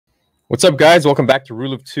What's up, guys? Welcome back to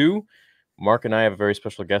Rule of Two. Mark and I have a very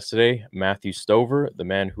special guest today, Matthew Stover, the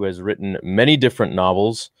man who has written many different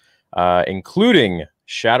novels, including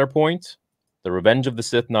Shatterpoint, The Revenge of the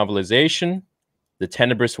Sith novelization, The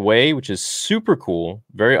Tenebrous Way, which is super cool,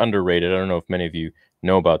 very underrated. I don't know if many of you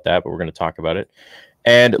know about that, but we're going to talk about it.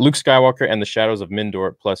 And Luke Skywalker and the Shadows of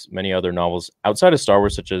Mindor, plus many other novels outside of Star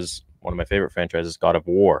Wars, such as one of my favorite franchises, God of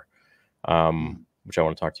War, which I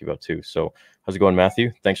want to talk to you about too. So how's it going,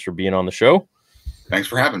 Matthew? Thanks for being on the show. Thanks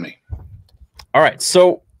for having me. All right.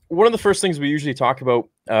 So one of the first things we usually talk about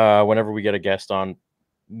whenever we get a guest on,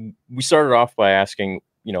 we started off by asking,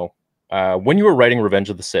 when you were writing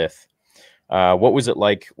Revenge of the Sith, what was it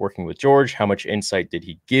like working with George? How much insight did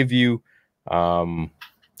he give you?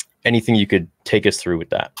 Anything you could take us through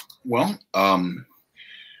with that? Well,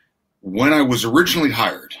 when I was originally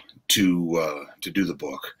hired to do the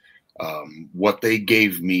book, what they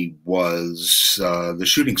gave me was the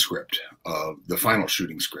shooting script, the final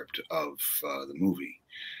shooting script of the movie.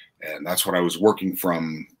 And that's what I was working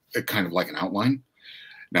from, kind of like an outline.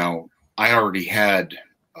 Now, I already had,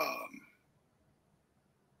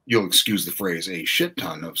 you'll excuse the phrase, a shit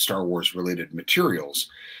ton of Star Wars related materials,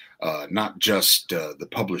 not just the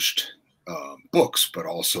published books, but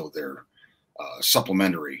also their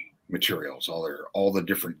supplementary materials, all the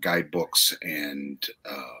different guidebooks and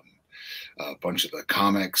a bunch of the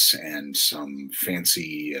comics and some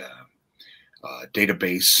fancy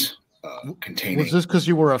database containing. Was this because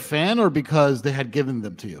you were a fan or because they had given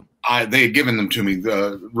them to you? They had given them to me.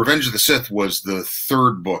 The Revenge of the Sith was the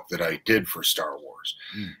third book that I did for Star Wars,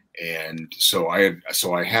 and so I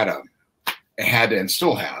had and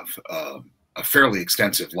still have a fairly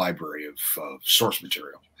extensive library of source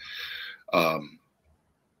material.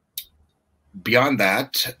 Beyond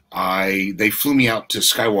that, they flew me out to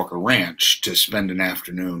Skywalker Ranch to spend an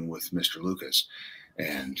afternoon with Mr. Lucas,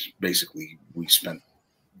 and basically we spent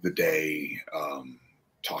the day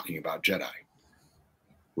talking about Jedi,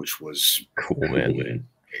 which was cool, man.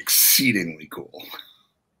 Exceedingly cool.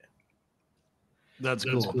 That's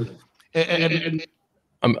cool. And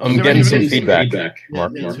I'm getting some feedback,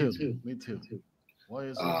 Mark. Me too. Why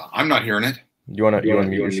is it? I'm not hearing it. You want to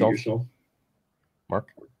mute yourself, Mark?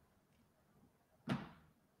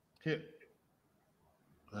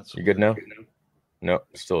 You good now? No,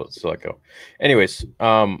 still echo. Anyways,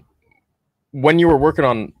 when you were working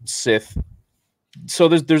on Sith, so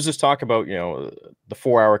there's this talk about the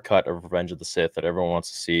 4-hour cut of Revenge of the Sith that everyone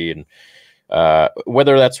wants to see, and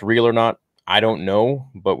whether that's real or not, I don't know.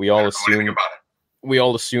 But we all assume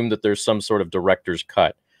that there's some sort of director's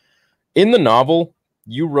cut. In the novel,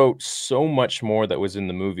 you wrote so much more that was in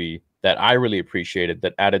the movie that I really appreciated,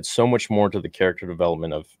 that added so much more to the character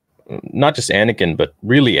development of not just Anakin, but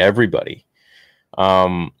really everybody.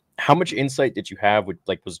 How much insight did you have with,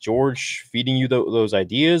 was George feeding you those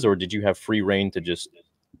ideas, or did you have free reign to just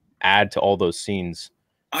add to all those scenes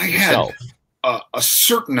yourself? I had a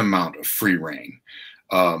certain amount of free reign.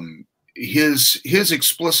 His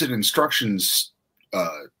explicit instructions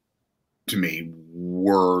to me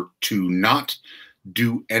were to not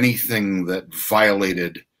do anything that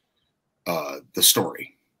violated the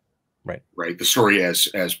story. Right. The story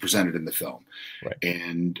as presented in the film. Right.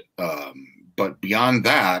 And, but beyond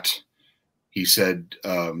that, he said,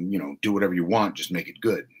 do whatever you want, just make it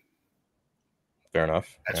good. Fair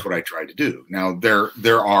enough. That's what I tried to do. Now there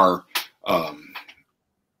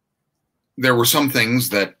were some things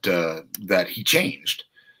that he changed,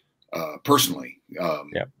 personally,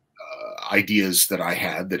 ideas that I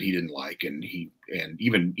had that he didn't like. And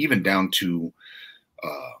even down to,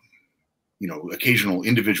 occasional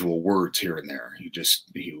individual words here and there.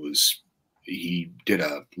 He did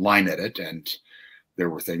a line edit, and there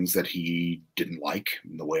were things that he didn't like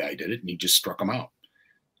in the way I did it, and he just struck them out,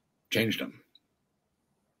 changed them.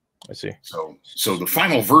 I see. So the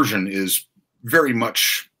final version is very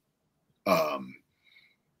much, I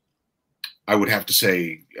would have to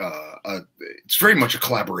say, it's very much a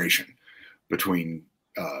collaboration between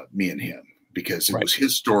me and him, because it was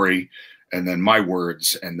his story, and then my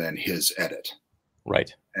words, and then his edit.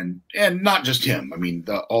 Right. And not just him. I mean,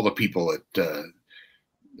 all the people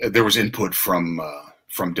there was input from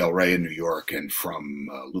Del Rey in New York and from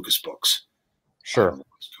Lucas Books. Sure. On the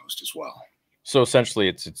West Coast as well. So essentially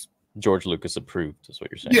it's George Lucas approved, is what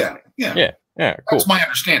you're saying. Yeah. Cool. That's my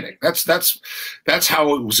understanding. That's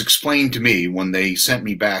how it was explained to me when they sent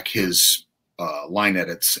me back his line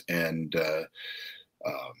edits, and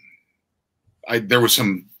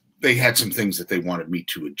they had some things that they wanted me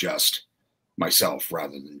to adjust myself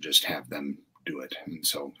rather than just have them do it. And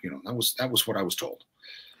so, that was what I was told.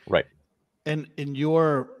 Right. And in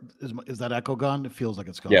your is that echo gone? It feels like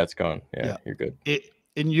it's gone. Yeah, it's gone. Yeah, you're good.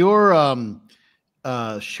 In your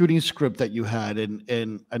shooting script that you had,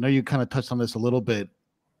 and I know you kind of touched on this a little bit,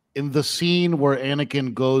 in the scene where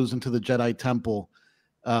Anakin goes into the Jedi Temple,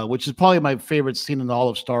 which is probably my favorite scene in all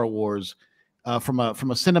of Star Wars, from a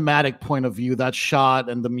cinematic point of view, that shot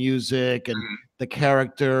and the music and the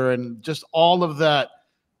character and just all of that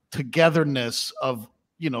togetherness of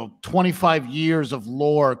 25 years of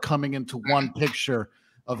lore coming into one picture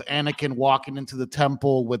of Anakin walking into the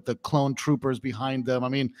temple with the clone troopers behind them. I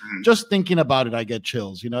mean, just thinking about it, I get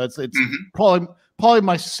chills. It's probably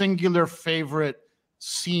my singular favorite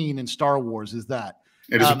scene in Star Wars is that.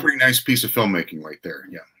 It is a pretty nice piece of filmmaking right there.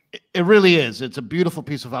 Yeah, it really is. It's a beautiful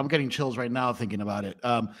piece of. I'm getting chills right now thinking about it.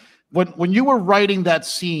 When you were writing that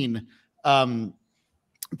scene,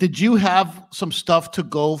 did you have some stuff to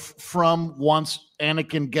go from once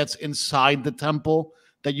Anakin gets inside the temple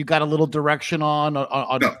that you got a little direction on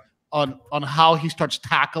how he starts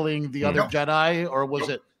tackling the other Jedi, or was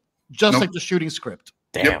it just like the shooting script?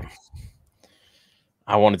 Damn,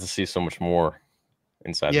 I wanted to see so much more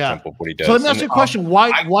inside the temple. What he does. So let me ask you a question: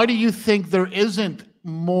 Why do you think there isn't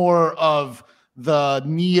more of the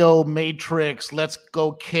Neo Matrix? Let's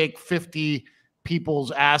go kick 50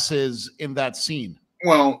 people's asses in that scene.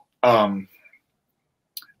 Well,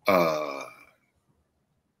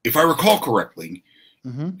 if I recall correctly,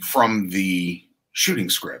 from the shooting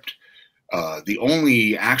script, the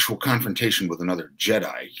only actual confrontation with another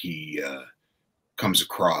Jedi he comes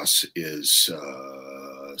across is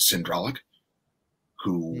Syndralik,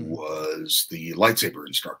 who was the lightsaber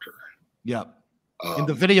instructor. Yeah. In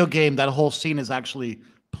the video game, that whole scene is actually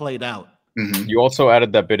played out. You also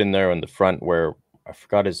added that bit in there on the front where I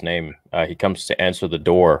forgot his name. He comes to answer the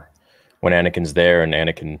door when Anakin's there, and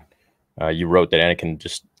Anakin, you wrote that Anakin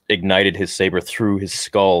just ignited his saber through his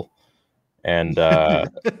skull, and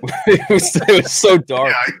it was so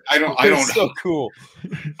dark. Yeah, I don't. So cool.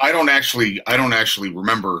 I don't actually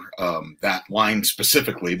remember that line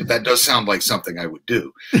specifically, but that does sound like something I would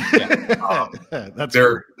do. Yeah. That's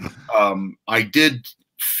there. I did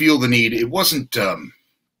feel the need. It wasn't.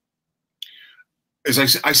 As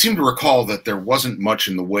I seem to recall that there wasn't much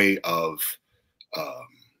in the way of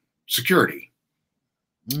security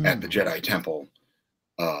at the Jedi Temple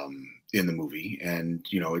in the movie, and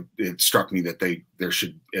it struck me that there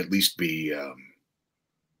should at least be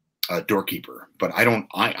a doorkeeper. But I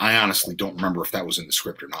honestly don't remember if that was in the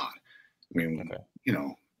script or not. I mean,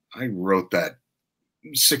 I wrote that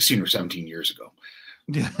 16 or 17 years ago.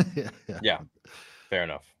 Yeah. Fair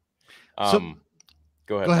enough.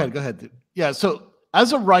 Go ahead. Yeah. So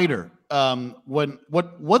as a writer,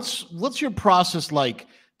 what's your process like?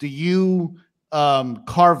 Do you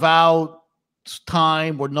carve out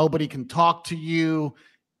time where nobody can talk to you?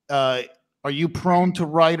 Are you prone to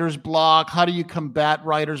writer's block? How do you combat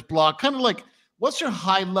writer's block? Kind of like, what's your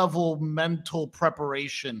high level mental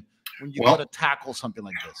preparation when you got to tackle something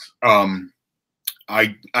like this?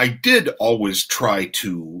 I did always try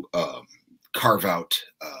to carve out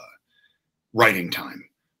writing time,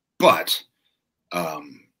 but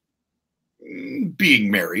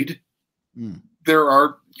being married, there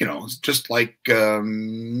are, just like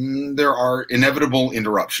there are inevitable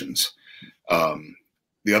interruptions.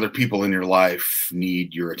 The other people in your life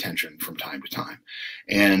need your attention from time to time.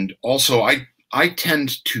 And also I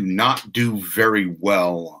tend to not do very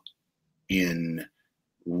well in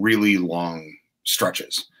really long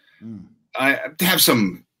stretches. I have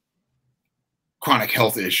some chronic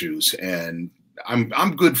health issues, and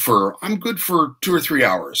I'm good for 2 or 3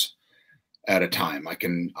 hours at a time. I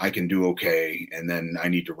can do okay, and then I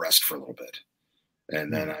need to rest for a little bit,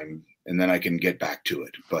 and then I can get back to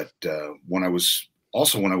it. But when I was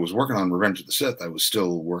working on Revenge of the Sith, I was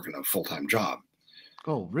still working a full-time job.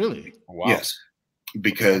 Oh, really? Wow. Yes,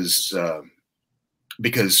 because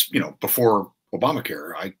before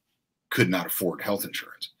Obamacare, I could not afford health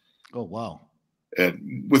insurance. Oh, wow.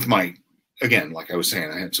 With my, again, like I was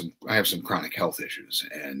saying, I have some chronic health issues,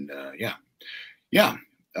 and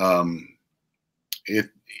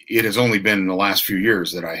it has only been in the last few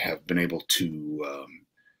years that I have been able to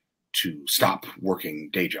stop working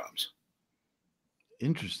day jobs.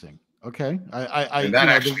 Interesting. Okay. And that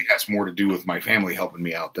actually has more to do with my family helping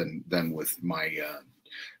me out than with my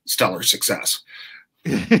stellar success.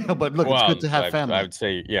 But look, it's good to have family. I'd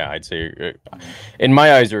say in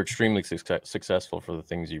my eyes, you're extremely successful for the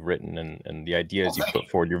things you've written and the ideas you put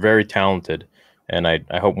forward. You're very talented, and I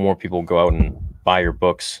hope more people go out and buy your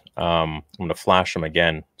books. I'm going to flash them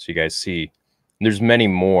again so you guys see. There's many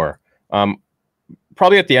more.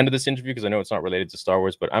 Probably at the end of this interview, because I know it's not related to Star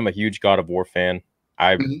Wars, but I'm a huge God of War fan.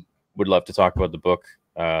 would love to talk about the book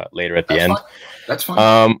later at the That's end. fine. That's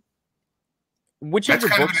fine. Which That's of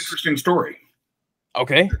your kind books? of an interesting story.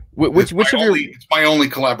 Okay. Which of your? It's my only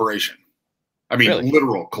collaboration. I mean, Really?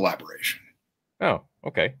 literal collaboration. Oh,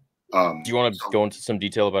 okay. Do you want to go into some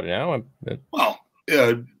detail about it now? Well,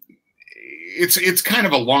 it's kind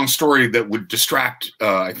of a long story that would distract,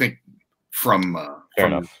 I think, from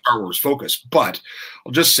Star Wars focus. But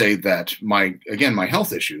I'll just say that my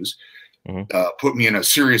health issues put me in a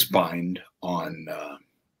serious bind on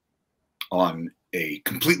a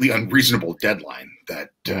completely unreasonable deadline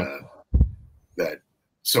that that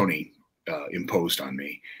Sony imposed on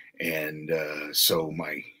me, and so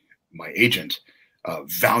my agent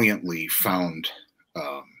valiantly found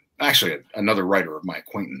actually another writer of my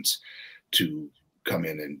acquaintance to come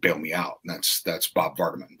in and bail me out. And that's Bob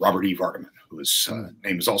Vardaman, Robert E. Vardaman, whose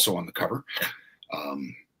name is also on the cover.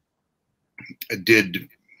 Did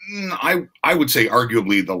I would say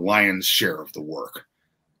arguably the lion's share of the work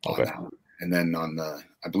on that one. And then on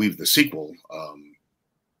I believe the sequel,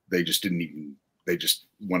 they just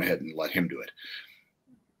went ahead and let him do it.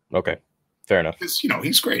 Okay, fair enough. Because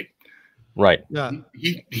he's great. Right. Yeah.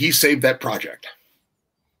 He saved that project.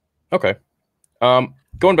 Okay.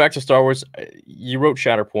 Going back to Star Wars, you wrote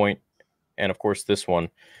Shatterpoint, and of course this one.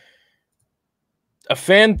 A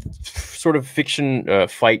fan sort of fiction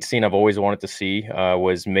fight scene I've always wanted to see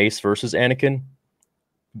was Mace versus Anakin.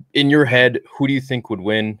 In your head, who do you think would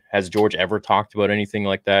win? Has George ever talked about anything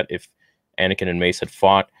like that? If Anakin and Mace had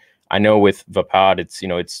fought, I know with Vapad, it's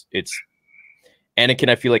Anakin.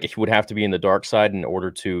 I feel like he would have to be in the dark side in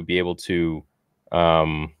order to be able to.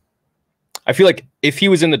 I feel like if he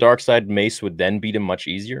was in the dark side, Mace would then beat him much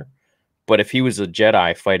easier. But if he was a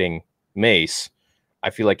Jedi fighting Mace, I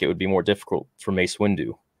feel like it would be more difficult for Mace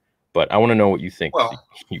Windu. But I want to know what you think. Well,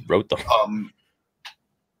 he wrote them.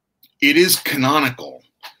 It is canonical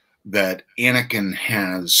that Anakin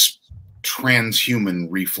has transhuman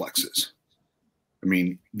reflexes. I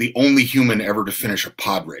mean, the only human ever to finish a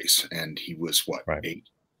pod race, and he was what, 8?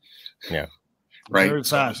 Yeah, right. Very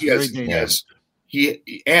fast. He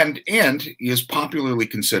is popularly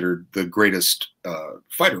considered the greatest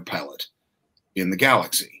fighter pilot in the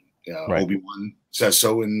galaxy. Obi-Wan says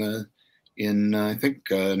so in I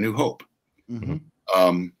think New Hope.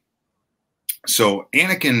 Mm-hmm. So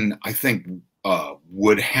Anakin, I think,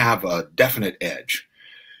 would have a definite edge,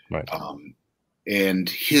 right? And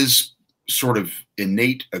his sort of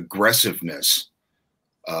innate aggressiveness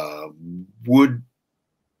would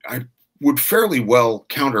fairly well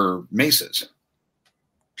counter Mace's.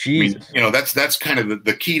 Jesus. I mean, that's kind of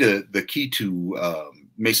the key to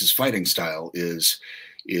Mace's fighting style is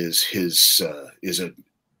a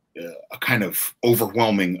kind of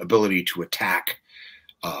overwhelming ability to attack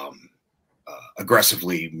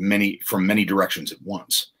aggressively from many directions at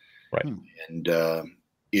once. Right. And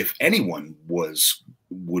if anyone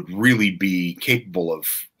would really be capable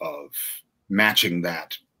of matching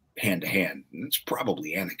that hand to hand, it's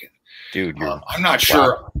probably Anakin. Dude, I'm not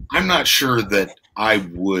sure. I'm not sure that I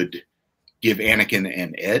would give Anakin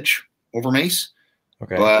an edge over Mace.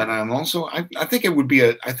 Okay. But I'm also I think it would be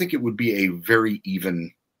a very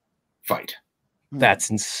even fight. That's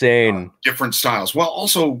insane. Different styles. Well,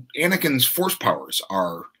 also Anakin's force powers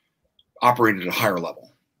are operated at a higher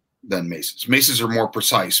level than Mace's. Mace's are more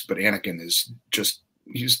precise, but Anakin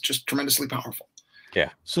he's just tremendously powerful. Yeah.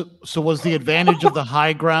 So was the advantage of the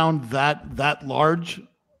high ground that large,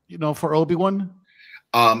 for Obi-Wan?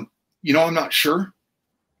 I'm not sure.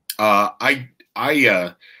 I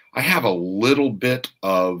have a little bit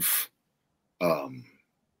of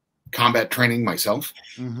combat training myself.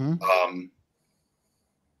 Mm-hmm.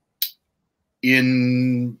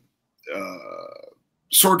 In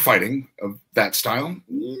sword fighting of that style,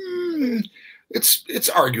 it's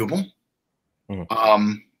arguable.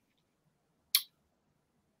 Mm-hmm.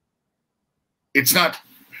 It's not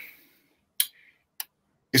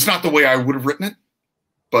the way I would have written it,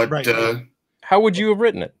 but right. How would you have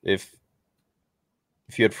written it if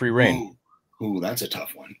you had free reign? Ooh, that's a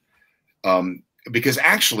tough one. Because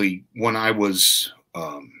actually, when I was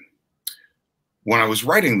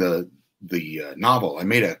writing the novel, I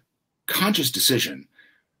made a conscious decision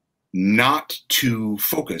not to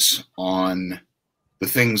focus on the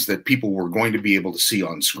things that people were going to be able to see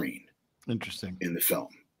on screen. Interesting. In the film.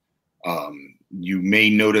 You may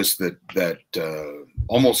notice that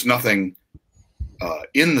almost nothing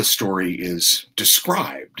in the story is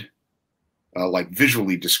described, like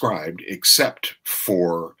visually described, except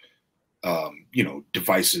for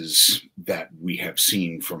devices that we have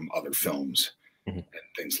seen from other films and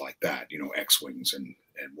things like that. X-wings and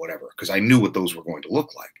whatever, because I knew what those were going to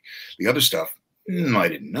look like. The other stuff I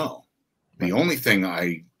didn't know. The only thing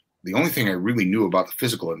I really knew about the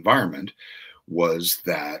physical environment was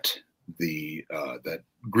that that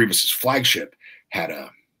Grievous's flagship had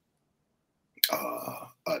a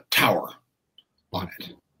tower on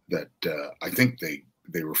it that I think they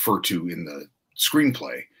refer to in the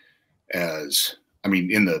screenplay as, I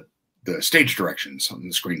mean, in the stage directions on the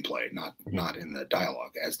screenplay, not in the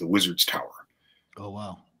dialogue, as the Wizard's Tower. Oh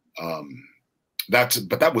wow.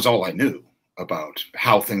 But that was all I knew about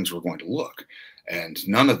how things were going to look, and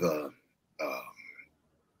none of the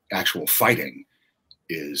actual fighting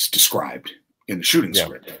is described in the shooting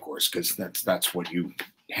script, of course, because that's what you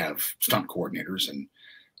have stunt coordinators and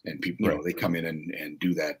people, you know, they come in and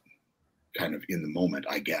do that kind of in the moment,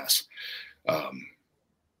 I guess.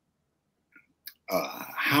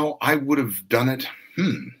 How I would have done it,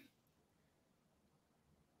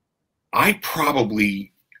 I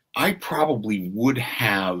probably would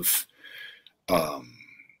have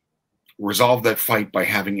resolved that fight by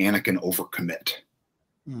having Anakin overcommit.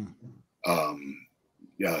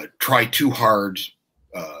 Try too hard,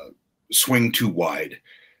 swing too wide,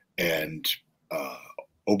 and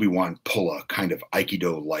Obi-Wan pull a kind of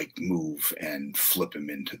Aikido-like move and flip him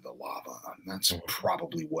into the lava. And that's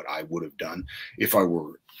probably what I would have done if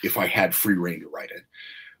I had free reign to write it.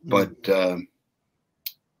 But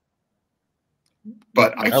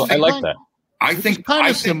I like that. I think kind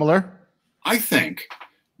of similar. I think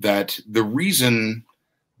that the reason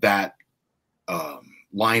that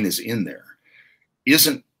line is in there is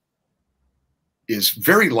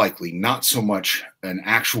very likely not so much an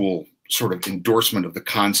actual sort of endorsement of the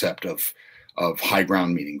concept of high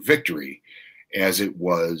ground meaning victory, as it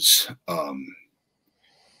was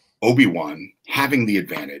Obi-Wan having the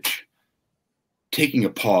advantage, taking a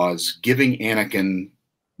pause, giving Anakin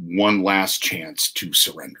one last chance to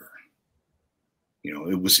surrender. You know,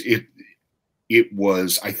 it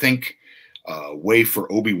was I think a way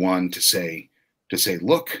for Obi-Wan to say,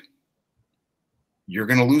 look, you're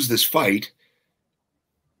going to lose this fight.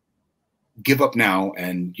 Give up now,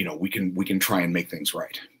 and you know we can try and make things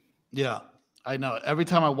right. Yeah, I know. Every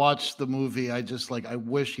time I watch the movie, I just I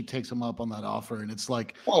wish he takes him up on that offer. And it's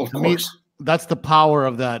like, well, of course, that's the power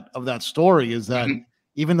of that story, is that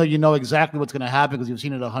even though you know exactly what's going to happen because you've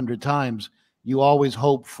seen it 100 times, you always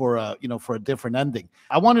hope for a different ending.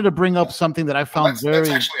 I wanted to bring up something that I found that's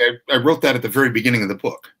actually I wrote that at the very beginning of the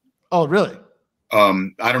book. Oh, really?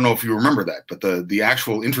 I don't know if you remember that, but the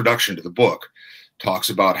actual introduction to the book talks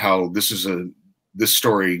about how this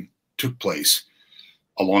story took place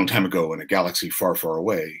a long time ago in a galaxy far, far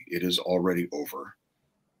away. It is already over.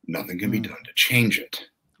 Nothing can be done to change it.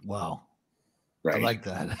 Wow. Right. I like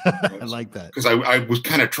that. I like that. Because I was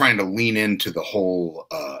kind of trying to lean into the whole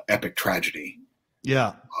epic tragedy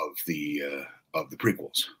of the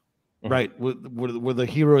prequels. Right. Where the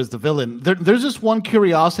hero is the villain. There's just one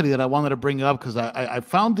curiosity that I wanted to bring up because I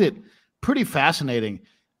found it pretty fascinating.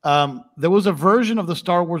 There was a version of the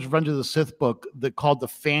Star Wars Revenge of the Sith book that called the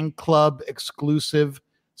Fan Club exclusive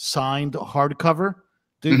signed hardcover.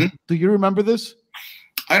 Do you remember this?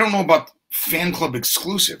 I don't know about Fan Club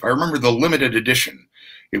exclusive. I remember the limited edition.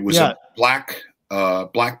 It was a black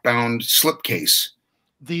bound slipcase.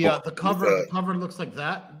 The cover looks like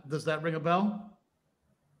that. Does that ring a bell?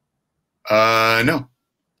 No.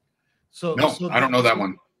 So I don't know that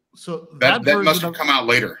one. So that must have come out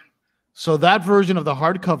later. So that version of the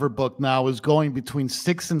hardcover book now is going between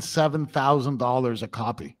 $6,000 and $7,000 a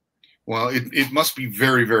copy. Well, it must be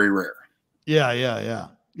very, very rare. Yeah.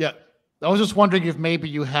 I was just wondering if maybe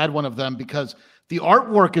you had one of them, because the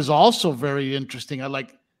artwork is also very interesting.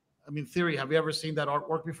 Theory, have you ever seen that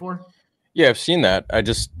artwork before? Yeah, I've seen that. I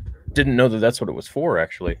just didn't know that that's what it was for,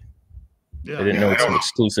 actually. I didn't know it's an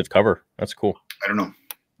exclusive cover. That's cool. I don't know.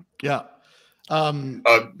 Yeah.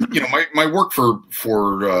 My work for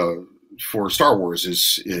Star Wars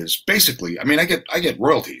is basically, I get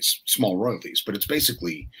royalties, small royalties, but it's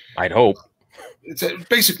basically, I'd hope it's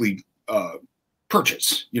basically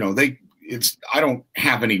purchase. I don't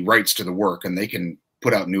have any rights to the work, and they can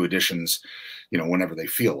put out new editions, whenever they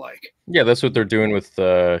feel like. Yeah, that's what they're doing with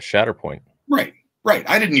Shatterpoint. Right.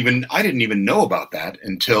 I didn't even know about that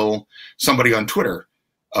until somebody on Twitter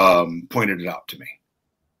pointed it out to me.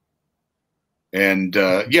 And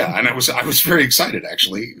and I was very excited,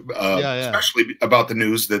 actually, especially about the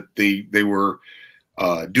news that they were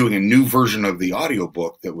doing a new version of the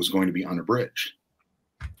audiobook that was going to be unabridged.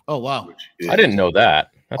 Oh wow! I didn't know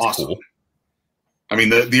that. That's awesome. Cool.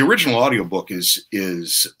 The original audiobook is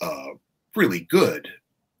really good,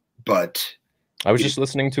 but I was just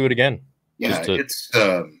listening to it again. Yeah, it's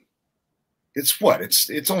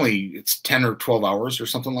 10 or 12 hours or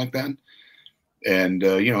something like that. And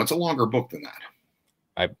you know, it's a longer book than that.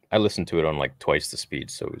 I listened to it on like twice the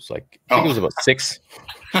speed, so it was like I think it was about 6.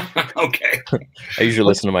 Okay. I usually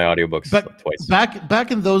listen to my audiobooks twice.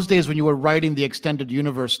 Back in those days when you were writing the extended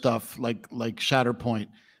universe stuff, like Shatterpoint,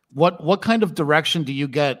 what kind of direction do you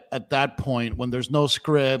get at that point when there's no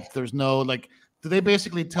script, there's no like? Do they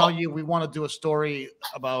basically tell you we want to do a story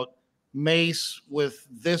about Mace with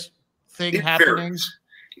this thing happening?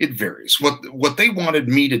 It varies. What they wanted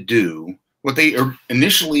me to do, what they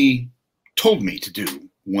initially told me to do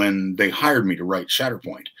when they hired me to write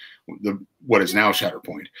Shatterpoint, what is now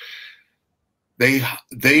Shatterpoint,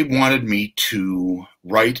 they wanted me to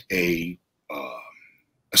write a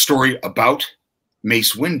story about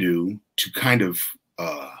Mace Windu to kind of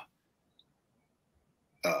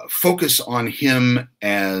focus on him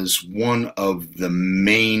as one of the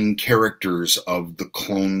main characters of the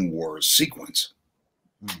Clone Wars sequence.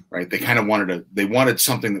 Right? They kind of wanted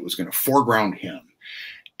something that was going to foreground him.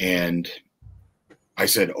 And I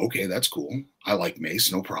said, okay, that's cool. I like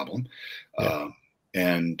Mace, no problem. Yeah.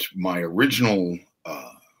 And my original,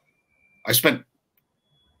 I spent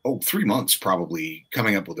 3 months probably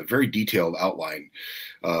coming up with a very detailed outline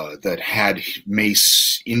that had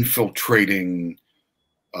Mace infiltrating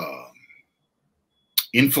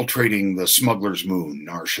the smuggler's moon,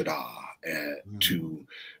 Nar Shaddaa, to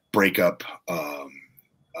break up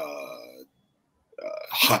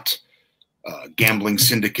Hutt gambling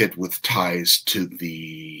syndicate with ties to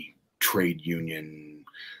the trade union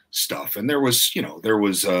stuff. And there was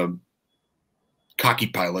cocky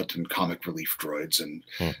pilot and comic relief droids and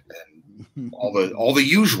all the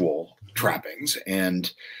usual trappings.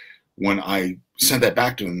 And when I sent that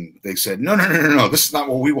back to them, they said, no, this is not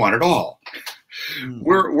what we want at all.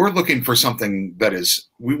 We're looking for something that is,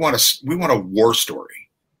 we want a war story.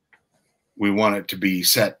 We want it to be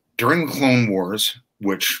set during the Clone Wars,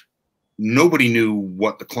 which nobody knew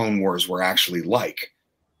what the Clone Wars were actually like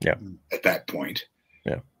at that point.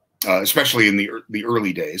 Yeah. Especially in the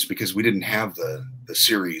early days, because we didn't have the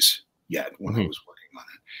series yet when I was working on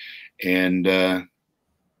it. And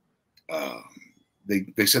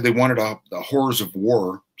they said they wanted a horrors of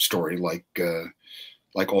war story like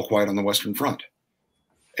All Quiet on the Western Front.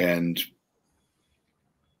 And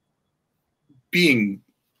being,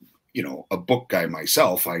 a book guy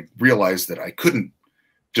myself, I realized that I couldn't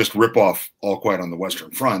just rip off All Quiet on the Western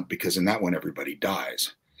Front, because in that one everybody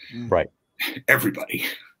dies. Right. Everybody.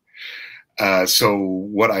 So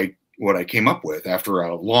what I came up with after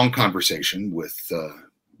a long conversation with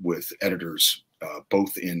editors,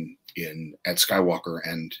 both at Skywalker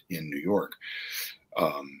and in New York,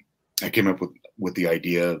 I came up with the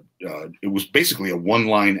idea. It was basically a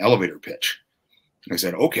one-line elevator pitch. I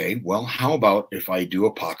said, okay, well, how about if I do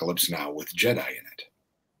Apocalypse Now with Jedi in it?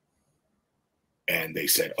 And they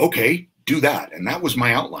said, okay, do that. And that was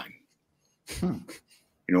my outline.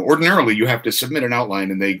 Ordinarily you have to submit an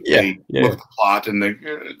outline, and they look at the plot, and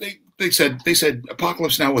they said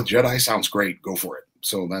Apocalypse Now with Jedi sounds great. Go for it.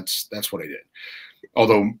 So that's what I did.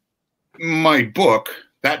 Although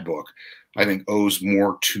that book, I think owes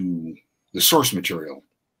more to the source material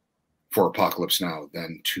for Apocalypse Now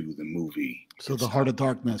than to the movie. So The Heart of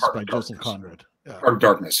Darkness by Joseph Conrad. Yeah. Heart of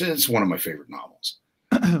Darkness. It's one of my favorite novels.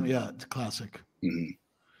 Yeah, it's a classic. Mm-hmm.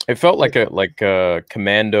 It felt like a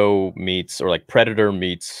Commando meets, or like Predator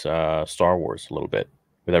meets Star Wars a little bit,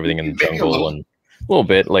 with everything in the jungle, and a little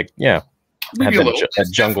bit like had that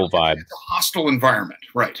jungle vibe. It's a hostile environment,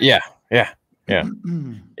 right? Yeah.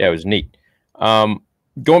 It was neat.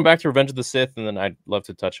 Going back to Revenge of the Sith, and then I'd love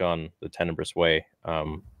to touch on the Tenebrous Way,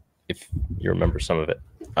 if you remember some of it.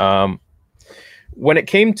 When it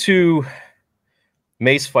came to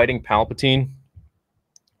Mace fighting Palpatine,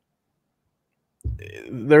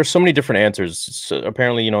 there's so many different answers. So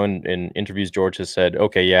apparently, in interviews, George has said,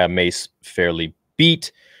 okay, yeah, Mace fairly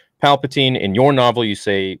beat Palpatine. In your novel, you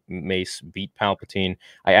say Mace beat Palpatine.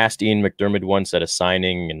 I asked Ian McDermott once at a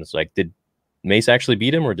signing, and it's like, did Mace actually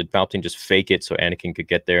beat him, or did Palpatine just fake it so Anakin could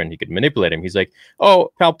get there and he could manipulate him? He's like,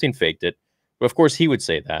 oh, Palpatine faked it. But of course he would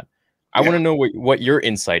say that. I want to know what your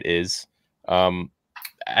insight is.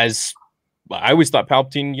 As I always thought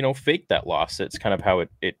Palpatine, faked that loss. It's kind of how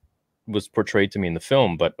it was portrayed to me in the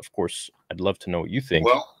film. But of course, I'd love to know what you think.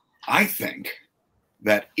 Well, I think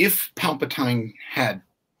that if Palpatine had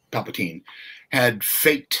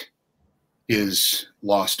faked his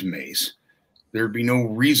loss to Mace, there'd be no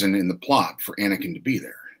reason in the plot for Anakin to be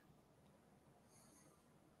there.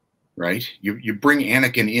 Right? You bring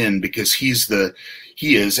Anakin in because he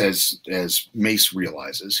is, as Mace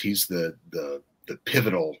realizes, he's the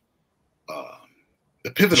pivotal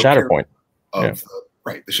Shatterpoint of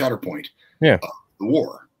the Shatterpoint of the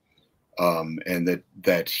war. and that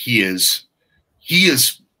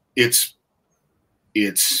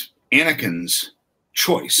it's Anakin's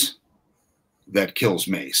choice that kills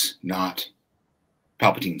Mace, not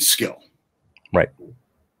Palpatine's skill. Right.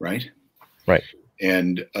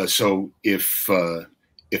 And so if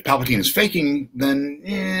Palpatine is faking, then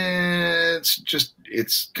it's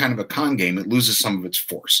kind of a con game. It loses some of its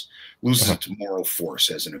force, loses its moral force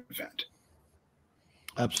as an event.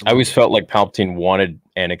 Absolutely. I always felt like Palpatine wanted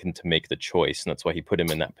Anakin to make the choice, and that's why he put him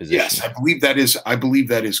in that position. Yes, I believe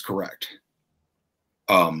that is correct.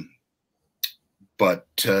 But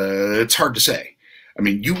it's hard to say. I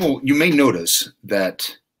mean, you may notice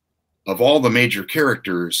that of all the major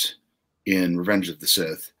characters in Revenge of the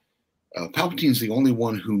Sith, Palpatine's the only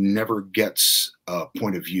one who never gets a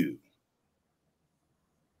point of view.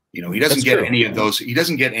 You know, he doesn't get any of those. He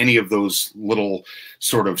doesn't get any of those little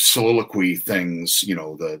sort of soliloquy things. You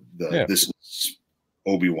know, this is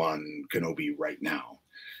Obi-Wan Kenobi right now.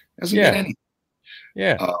 Doesn't get any.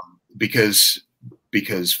 Yeah. Because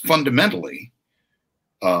fundamentally,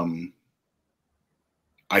 I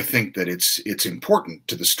think that it's important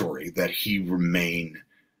to the story that he remain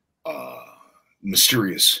a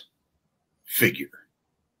mysterious figure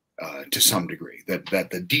to some degree. That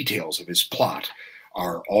the details of his plot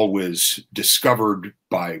are always discovered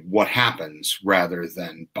by what happens rather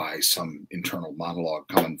than by some internal monologue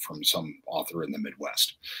coming from some author in the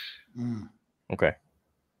Midwest. Okay.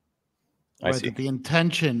 I see. The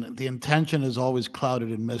intention is always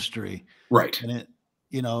clouded in mystery. Right. And it,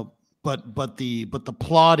 you know, but the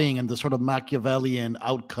plotting and the sort of Machiavellian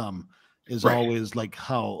outcome is always like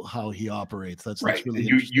how he operates. That's really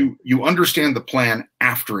you understand the plan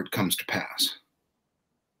after it comes to pass.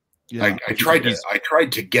 Yeah, I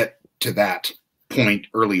tried to get to that point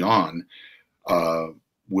early on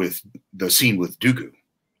with the scene with Dooku.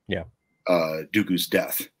 Yeah. Dooku's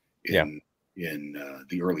death in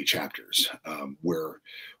the early chapters, where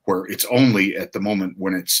it's only at the moment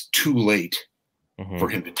when it's too late for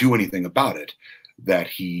him to do anything about it that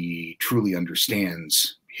he truly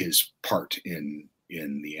understands his part in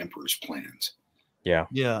the Emperor's plans. Yeah.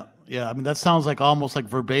 I mean, that sounds like almost like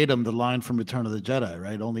verbatim the line from Return of the Jedi,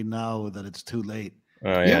 right? Only now that it's too late.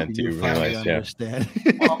 Oh yeah, do you finally understand?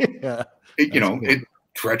 Well,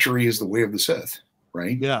 treachery is the way of the Sith,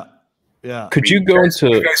 right? Yeah. Could you go into?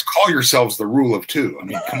 You guys call yourselves the rule of two. I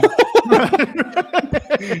mean, come on.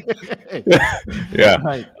 Yeah.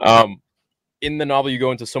 Right. In the novel, you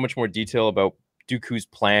go into so much more detail about Dooku's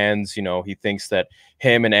plans. You know, he thinks that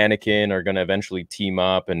him and Anakin are going to eventually team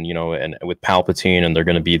up, and and with Palpatine, and they're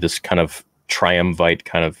going to be this kind of triumvirate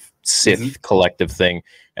kind of Sith collective thing.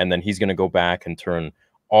 And then he's going to go back and turn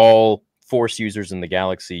all Force users in the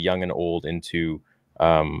galaxy, young and old, into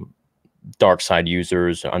dark side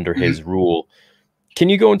users under his rule. Can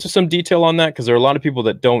you go into some detail on that? Because there are a lot of people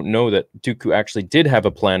that don't know that Dooku actually did have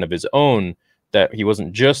a plan of his own, that he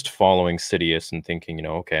wasn't just following Sidious and thinking,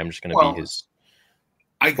 okay, I'm just going to be his.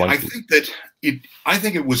 I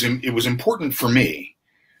think it was important for me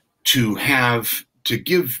to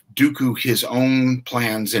give Dooku his own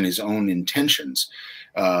plans and his own intentions,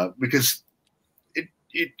 because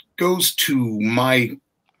it goes to my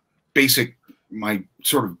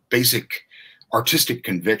sort of basic artistic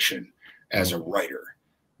conviction as a writer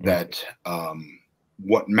that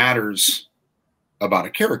what matters about a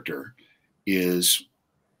character is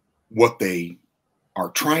what they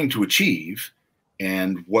are trying to achieve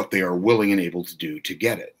and what they are willing and able to do to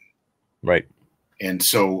get it. Right. And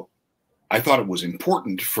so I thought it was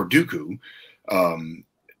important for Dooku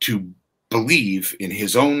to believe in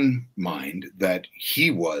his own mind that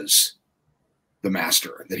he was the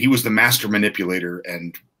master, that he was the master manipulator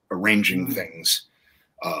and arranging things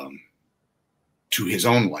to his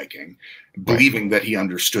own liking, believing that he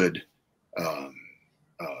understood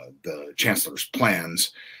the Chancellor's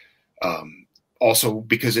plans. Also,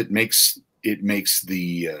 because it makes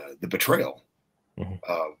the betrayal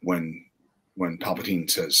when Palpatine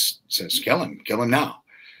says kill him now.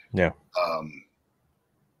 Yeah.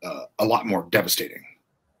 A lot more devastating.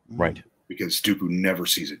 Right. Because Dooku never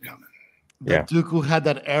sees it coming. Dooku had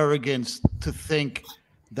that arrogance to think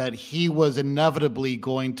that he was inevitably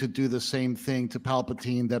going to do the same thing to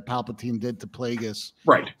Palpatine that Palpatine did to Plagueis.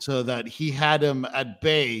 Right. So that he had him at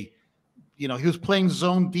bay. He was playing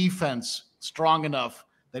zone defense strong enough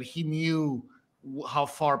that he knew how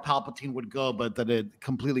far Palpatine would go, but that it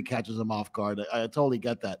completely catches him off guard. I totally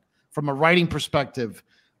get that. From a writing perspective,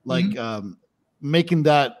 like making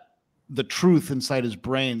that the truth inside his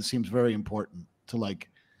brain seems very important to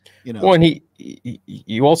Well, and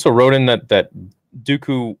you also wrote in that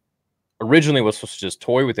Dooku originally was supposed to just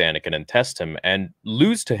toy with Anakin and test him and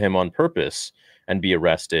lose to him on purpose and be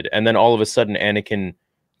arrested. And then all of a sudden, Anakin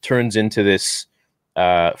turns into this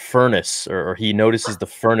furnace, or he notices the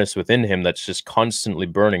furnace within him that's just constantly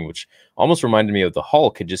burning, which almost reminded me of the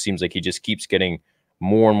Hulk. It just seems like he just keeps getting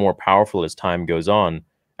more and more powerful as time goes on,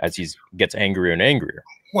 as he gets angrier and angrier.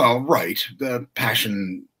 Well, right. The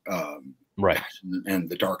passion, right, passion and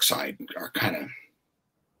the dark side are kind of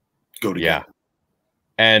go together. Yeah.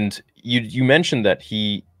 And you mentioned that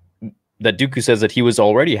that Dooku says that he was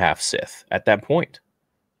already half Sith at that point.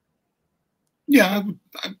 Yeah,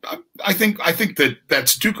 I think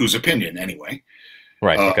that's Dooku's opinion anyway.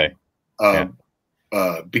 Right. Okay.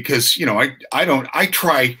 Because I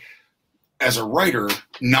try as a writer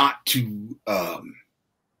not to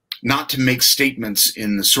make statements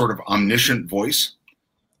in the sort of omniscient voice,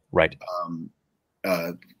 right?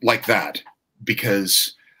 Like that,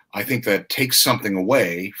 because I think that takes something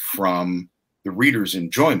away from the reader's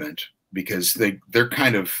enjoyment, because they're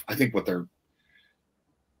kind of, I think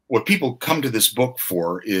what people come to this book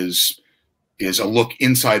for is a look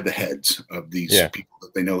inside the heads of these people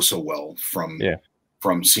that they know so well from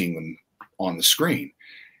seeing them on the screen.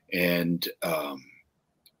 And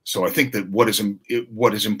so I think that what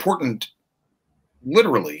is important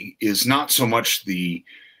literally is not so much the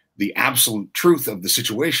absolute truth of the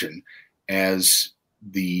situation as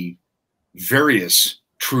the various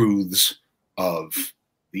truths of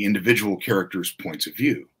the individual characters' points of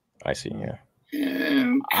view. I see. Yeah.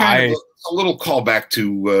 And kind of a little callback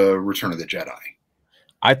to Return of the Jedi.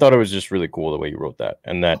 I thought it was just really cool the way you wrote that,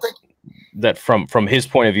 and that from his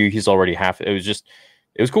point of view, he's already half. It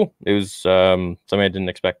was cool. It was something I didn't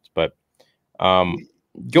expect. But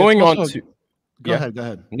going on to go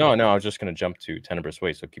ahead. No, I was just going to jump to Tenebrous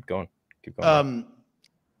Way. So keep going.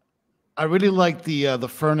 I really like the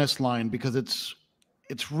furnace line, because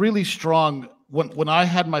it's really strong. When I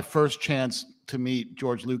had my first chance to meet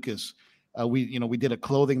George Lucas, we did a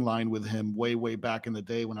clothing line with him way back in the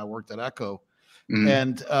day when I worked at Echo.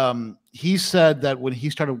 And he said that when he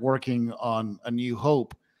started working on A New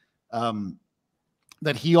Hope,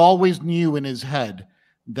 that he always knew in his head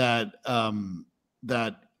that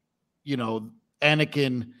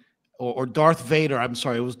Anakin or Darth Vader, I'm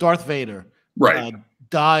sorry, it was Darth Vader, right,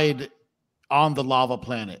 died on the lava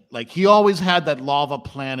planet. Like, he always had that lava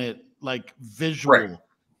planet like visual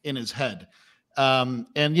in his head. And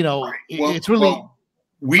it's really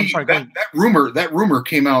that rumor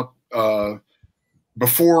came out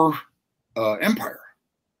before Empire,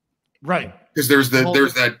 right? Because there's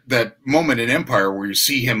that moment in Empire where you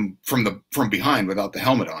see him from behind without the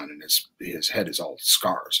helmet on, and his head is all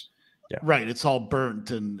scars. Yeah, right. It's all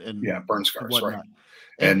burnt and burn scars, right?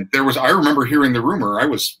 And I remember hearing the rumor.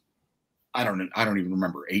 I don't even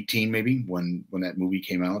remember, 18 maybe when that movie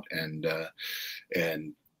came out, and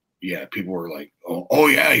people were like, oh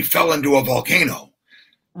yeah, he fell into a volcano.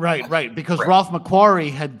 Right. Because Ralph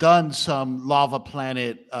McQuarrie had done some lava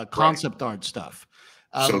planet concept art stuff.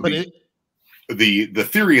 So the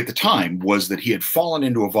theory at the time was that he had fallen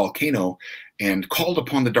into a volcano and called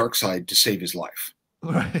upon the dark side to save his life.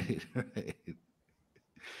 Right.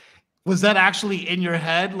 Was that actually in your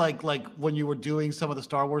head, like when you were doing some of the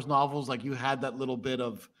Star Wars novels, like you had that little bit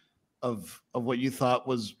of what you thought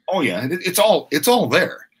was? Oh yeah, it's all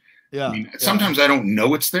there. Yeah. I mean, sometimes I don't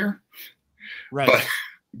know it's there. Right.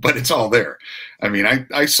 But it's all there. I mean,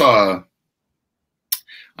 I saw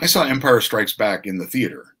Empire Strikes Back in the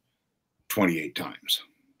theater 28 times.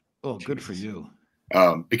 Oh, good for you.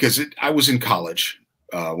 Because I was in college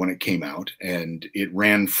when it came out, and it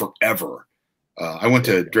ran forever. I went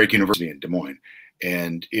to Drake University in Des Moines,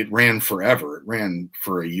 and it ran forever. It ran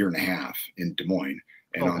for a year and a half in Des Moines,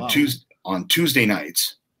 and on Tuesday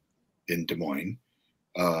nights in Des Moines,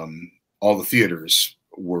 all the theaters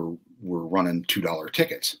were running $2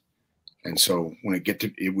 tickets. And so when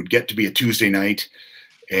it would get to be a Tuesday night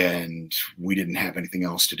and we didn't have anything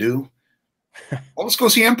else to do, well, let's go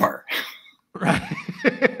see Empire. Right.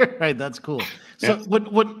 Right. That's cool. So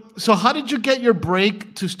so how did you get your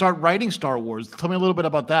break to start writing Star Wars? Tell me a little bit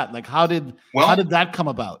about that. Like, how did that come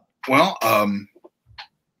about? Well,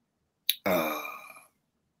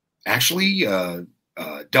 actually,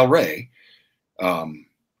 Del Rey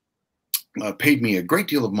paid me a great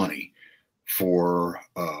deal of money for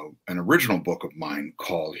an original book of mine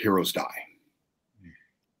called Heroes Die.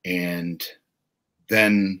 And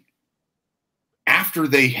then after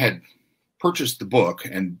they had purchased the book,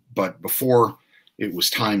 but before it was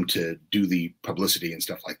time to do the publicity and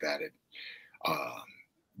stuff like that,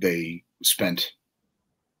 they spent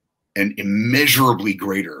an immeasurably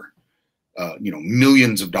greater,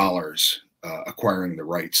 millions of dollars acquiring the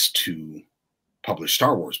rights to publish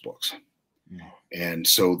Star Wars books. And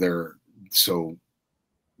so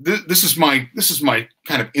this is my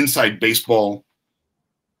kind of inside baseball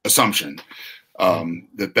assumption,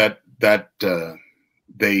 that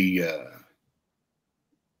they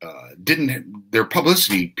their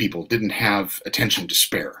publicity people didn't have attention to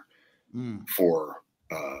spare for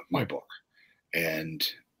my book.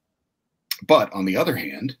 But on the other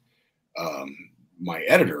hand, my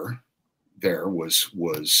editor there was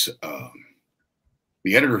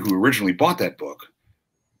the editor who originally bought that book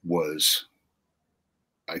was,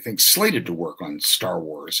 I think, slated to work on Star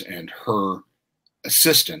Wars, and her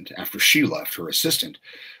assistant, after she left, her assistant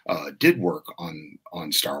did work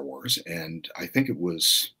on Star Wars, and I think it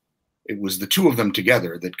was the two of them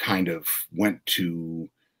together that kind of went to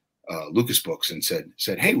Lucas Books and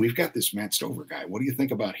said, "Hey, we've got this Matt Stover guy. What do you think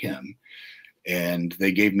about him?" And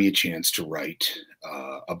they gave me a chance to write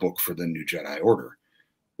a book for the New Jedi Order,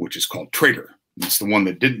 which is called Traitor. It's the one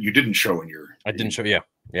that you didn't show in your. I didn't show. Yeah.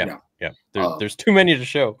 There's too many to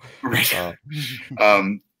show. Right. I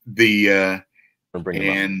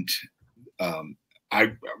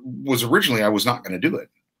was not going to do it,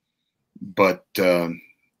 but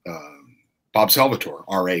Bob Salvatore,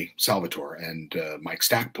 R.A. Salvatore, and Mike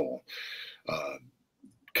Stackpole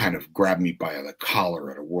kind of grabbed me by the collar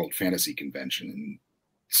at a World Fantasy Convention and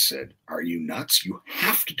said, "Are you nuts? You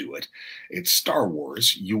have to do it. It's Star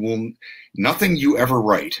Wars. Nothing you ever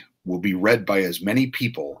write will be read by as many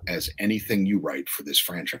people as anything you write for this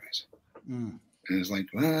franchise." And it's like,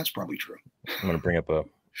 well, that's probably true. I'm going to bring up a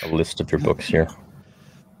list of your books here,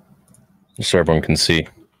 so everyone can see.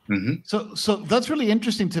 So that's really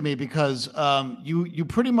interesting to me, because you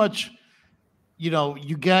pretty much,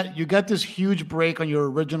 you get this huge break on your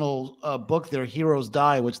original book there, Heroes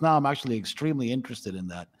Die, which now I'm actually extremely interested in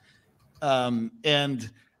that. And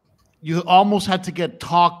you almost had to get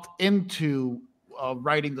talked into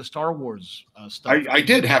writing the Star Wars stuff. I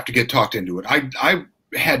did have to get talked into it. I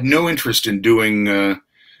had no interest in doing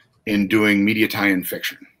media tie-in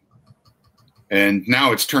fiction, and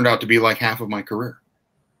now it's turned out to be like half of my career.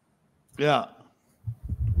 Yeah,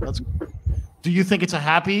 do you think it's a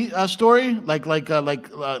happy story, like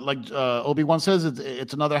Obi-Wan says,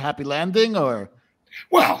 it's another happy landing? Or,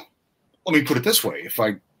 well, let me put it this way: if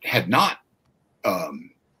I had not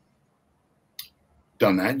done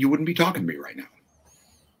that, you wouldn't be talking to me right now.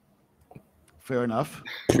 Fair enough.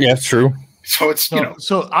 Yeah, it's true. So it's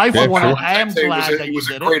So I am glad that it was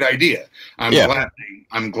a great idea.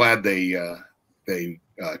 I'm glad they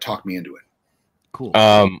talked me into it. Cool.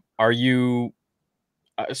 Are you?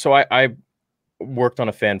 So I worked on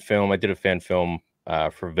a fan film. I did a fan film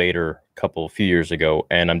for Vader a few years ago,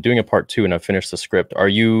 and I'm doing a part 2, and I finished the script. Are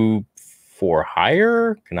you for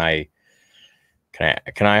hire? Can I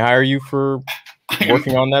hire you for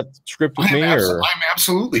working on that script with me? I'm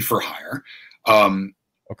absolutely for hire.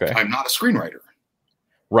 Okay. I'm not a screenwriter.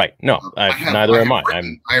 Right. No, neither am I.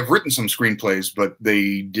 I have written some screenplays, but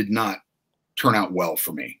they did not turn out well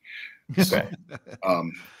for me. Okay.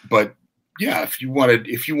 But yeah, if you wanted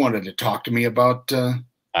to talk to me about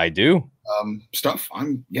I do stuff, I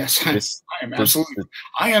am absolutely.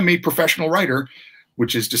 I am a professional writer,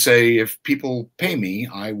 which is to say, if people pay me,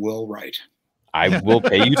 I will write. I will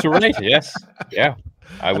pay you to write. Yes. Yeah.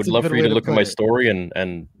 I would love for you to look at my story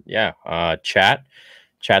and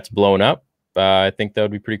chat's blown up. I think that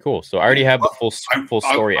would be pretty cool. So I already have the full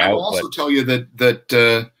story out. I will also tell you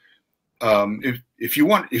that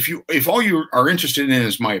if all you are interested in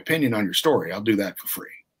is my opinion on your story, I'll do that for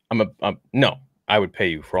free. No, I would pay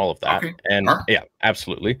you for all of that. Okay. And yeah,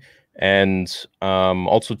 absolutely. And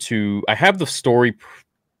also I have the story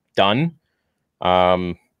done.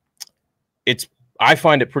 I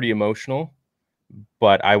find it pretty emotional,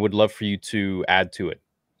 but I would love for you to add to it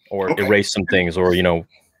or erase some things, or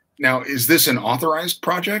Now, is this an authorized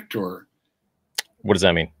project, or what does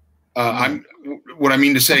that mean? What I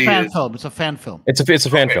mean to say is it's a fan film. It's a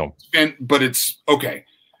fan film. But it's okay.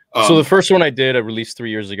 So the first one I did, I released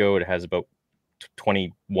 3 years ago. It has about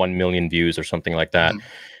 21 million views or something like that.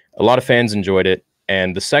 A lot of fans enjoyed it.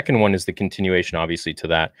 And the second one is the continuation, obviously, to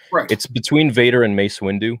that. Right. It's between Vader and Mace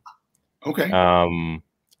Windu. Okay.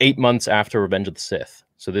 8 months after Revenge of the Sith.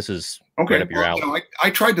 So this is right up your alley.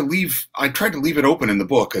 I tried to leave it open in the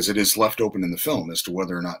book, as it is left open in the film, as to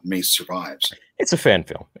whether or not Mace survives. It's a fan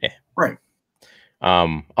film. Yeah. Right.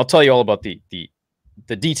 I'll tell you all about the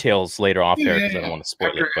details later off there, because I don't want to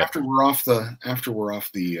spoil it. But after we're off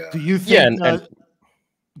the do you think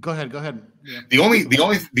go ahead. Yeah.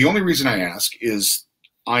 The only reason I ask is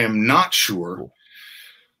I am not sure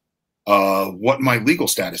what my legal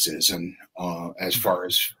status is, and as far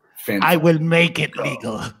as fan. I will make it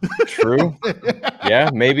legal. True. Yeah,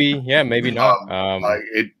 maybe not.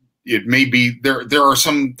 It may be there are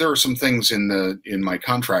some things in my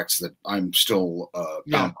contracts that I'm still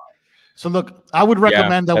bound by. So look, I would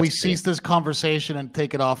recommend that we that's cease this conversation and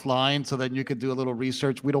take it offline, so that you could do a little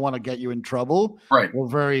research. We don't want to get you in trouble. Right. We're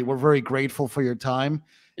very grateful for your time.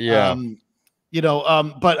 Yeah.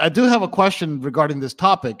 But I do have a question regarding this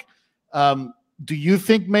topic. Do you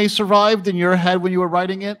think May survived in your head when you were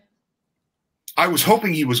writing it? I was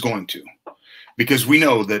hoping he was going to, because we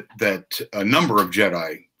know that a number of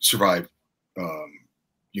Jedi survived,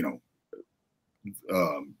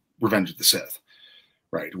 Revenge of the Sith.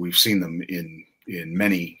 Right, we've seen them in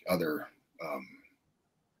many other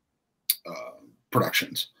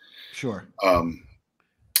productions. Sure.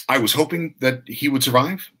 I was hoping that he would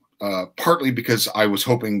survive, partly because I was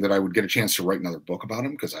hoping that I would get a chance to write another book about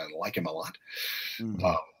him, because I like him a lot.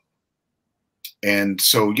 Mm-hmm. And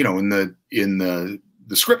so, in the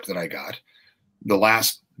script that I got, the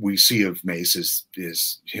last we see of Mace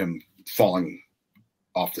is him falling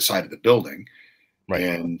off the side of the building, right.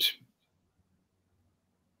 And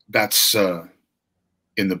that's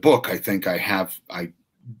in the book. I think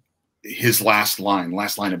his last line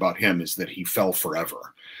about him is that he fell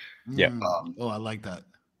forever. Yeah. I like that.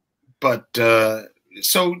 But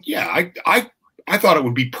so yeah, I thought it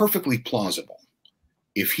would be perfectly plausible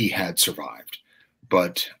if he had survived,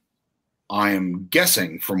 but I am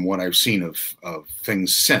guessing from what I've seen of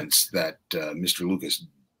things since that Mr. Lucas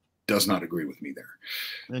does not agree with me there.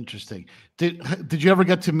 Interesting. Did you ever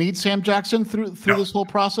get to meet Sam Jackson through this whole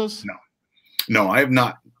process? No, I have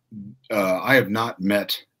not. I have not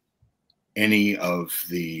met any of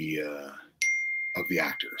the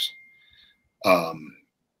actors.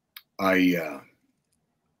 I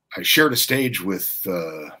shared a stage with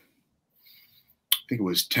I think it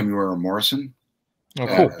was Temuera Morrison at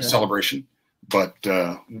a celebration, but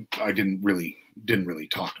I didn't really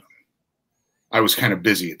talk to him. I was kind of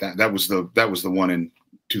busy at that. That was the one in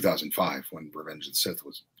 2005 when Revenge of the Sith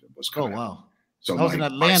was coming. Oh wow! Out. So that was in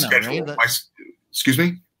Atlanta, right? Excuse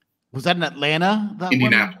me. Was that in Atlanta?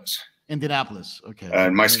 Indianapolis. Indianapolis. Okay.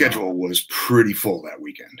 And my schedule was pretty full that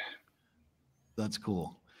weekend. That's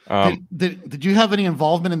cool. Did you have any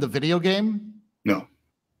involvement in the video game? No.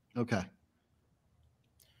 Okay.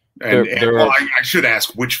 I should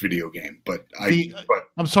ask which video game, but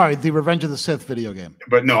I'm sorry, the Revenge of the Sith video game.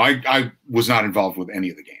 But no, I was not involved with any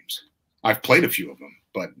of the games. I've played a few of them,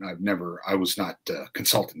 but I was not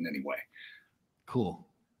consulted in any way. Cool.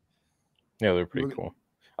 Yeah, they're pretty cool.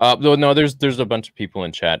 Though no, there's a bunch of people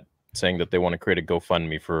in chat saying that they want to create a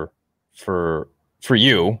GoFundMe for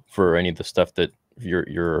you for any of the stuff that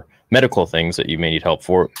your medical things that you may need help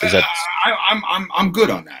for. Is that I'm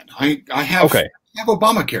good on that. I have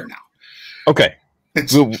Obamacare now. Okay.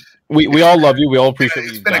 We all love you. We all appreciate you.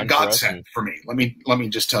 It's been a godsend for me. Let me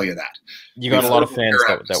just tell you that. You got a lot of fans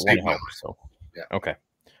that want to help. So yeah. Okay.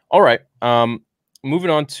 All right.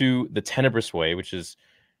 Moving on to the Tenebrous Way, which is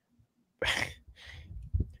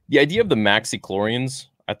the idea of the maxi-chlorians.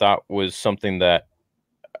 I thought was something that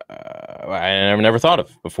I never thought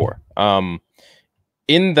of before.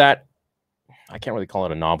 In that, I can't really call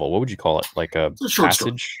it a novel. What would you call it? Like a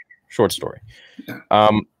short story. Yeah.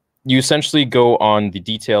 You essentially go on the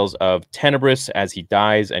details of Tenebrous as he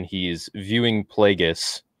dies, and he's viewing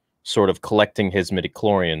Plagueis sort of collecting his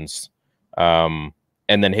midichlorians. And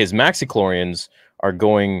then his maxichlorians are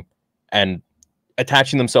going and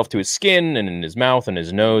attaching themselves to his skin and in his mouth and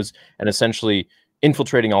his nose, and essentially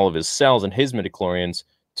infiltrating all of his cells and his midichlorians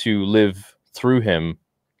to live through him.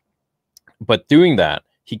 But doing that,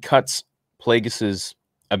 he cuts Plagueis's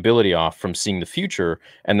ability off from seeing the future,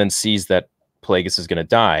 and then sees that Plagueis is going to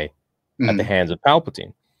die at the hands of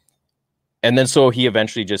Palpatine. And then so he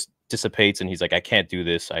eventually just dissipates, and he's like, I can't do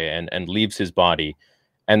this, and leaves his body.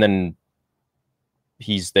 And then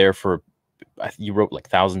he's there for, you wrote like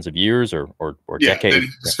thousands of years or decades. Then he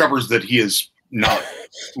discovers that he is not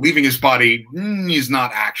leaving his body. He's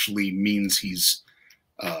not actually means he's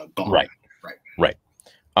gone. Right.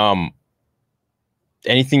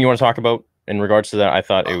 Anything you want to talk about in regards to that? I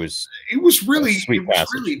thought it was really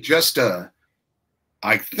just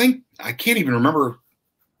I think I can't even remember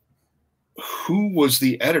who was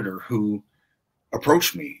the editor who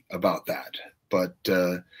approached me about that, but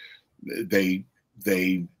they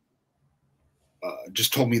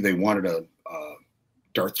just told me they wanted a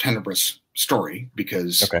Darth Tenebrous story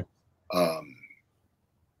because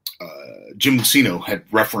Jim Lucino had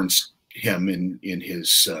referenced him in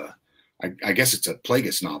his I guess it's a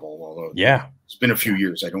Plagueis novel, although it's been a few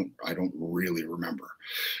years. I don't really remember.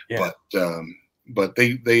 Yeah. But but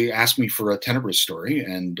they asked me for a Tenebris story,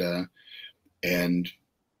 and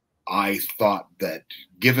I thought that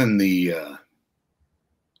given the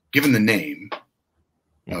name,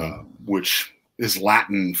 which is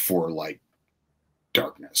Latin for like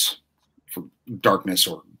darkness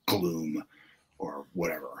or gloom or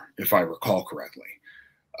whatever, if I recall correctly,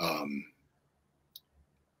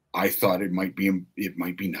 I thought it might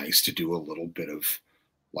be nice to do a little bit of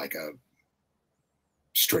like a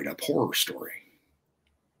straight up horror story,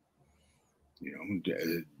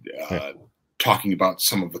 talking about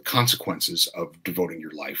some of the consequences of devoting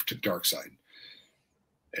your life to the dark side.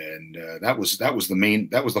 And that was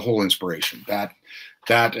the whole inspiration.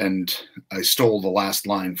 That and I stole the last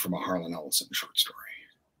line from a Harlan Ellison short story.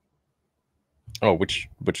 Oh, which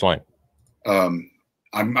line?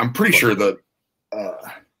 I'm pretty sure that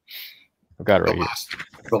I've got it right here.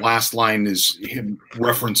 The last line is him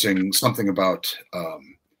referencing something about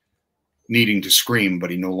needing to scream, but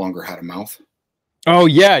he no longer had a mouth. Oh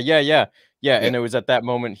yeah. And it was at that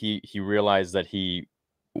moment he realized that he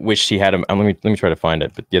wished he had him. Let me try to find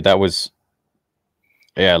it. But yeah, that was.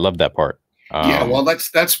 Yeah, I love that part. Yeah, well,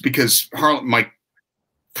 that's because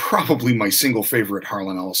probably my single favorite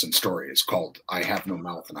Harlan Ellison story is called "I Have No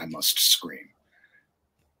Mouth and I Must Scream."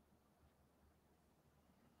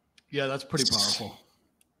 Yeah, that's pretty powerful.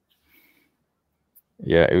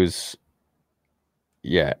 Yeah, it was.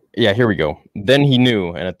 Yeah, here we go. Then he knew,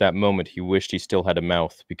 and at that moment, he wished he still had a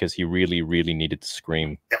mouth because he really, really needed to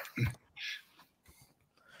scream.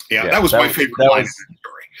 Yeah, that was my favorite line of the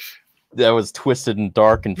story. That was twisted and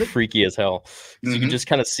dark and freaky as hell. You can just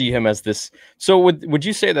kind of see him as this. So would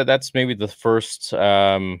you say that that's maybe the first,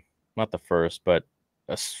 not the first, but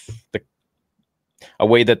a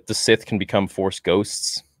way that the Sith can become Force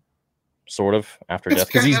ghosts, sort of after death?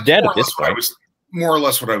 Because he's dead at this point. More or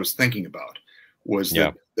less what I was thinking about was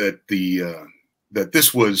that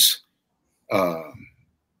this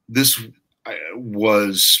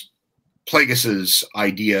was Plagueis's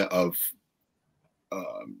idea of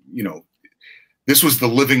this was the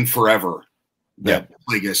living forever that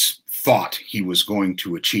Plagueis thought he was going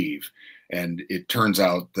to achieve, and it turns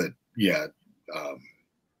out that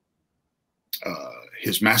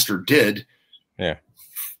his master did,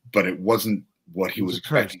 but it wasn't what he was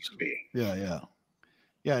expecting to be.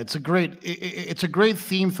 Yeah, it's a great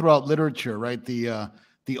theme throughout literature, right? The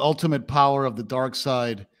ultimate power of the dark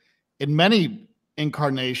side in many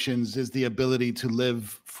incarnations is the ability to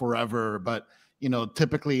live forever. But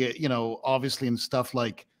typically, obviously in stuff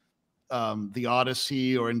like the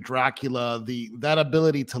Odyssey or in Dracula, that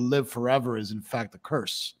ability to live forever is in fact a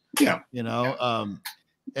curse. Yeah. Maybe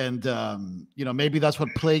that's what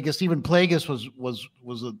Plagueis was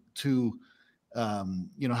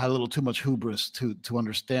had a little too much hubris to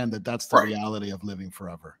understand that that's the reality of living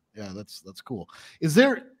forever. Yeah, that's cool.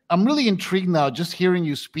 I'm really intrigued now, just hearing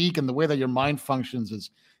you speak, and the way that your mind functions is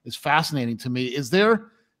fascinating to me. Is there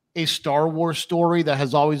a Star Wars story that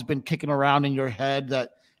has always been kicking around in your head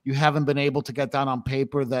that you haven't been able to get down on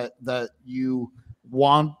paper that you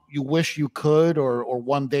wish you could or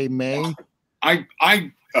one day may?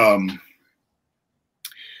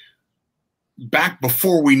 Back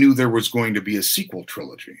before we knew there was going to be a sequel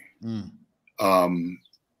trilogy,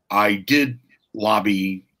 I did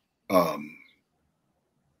lobby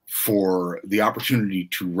for the opportunity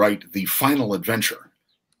to write the final adventure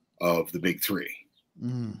of the Big Three.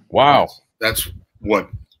 Wow. That's what,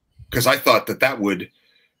 because I thought that would,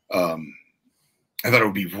 I thought it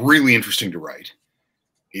would be really interesting to write.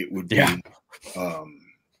 It would be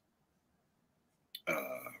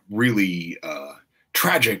really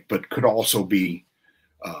tragic, but could also be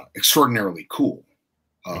extraordinarily cool.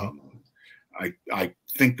 I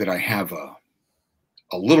think that I have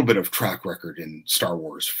a little bit of track record in Star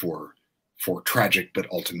Wars for tragic but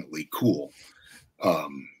ultimately cool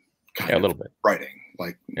kind a of little bit writing.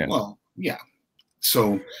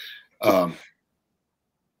 So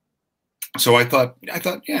I thought,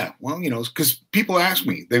 because people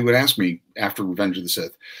would ask me after Revenge of the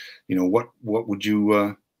Sith, what would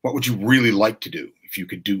you really like to do if you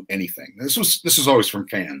could do anything? This is always from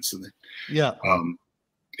fans.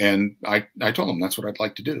 And I told them that's what I'd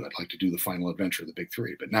like to do. I'd like to do the final adventure of the Big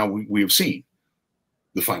Three. But now we have seen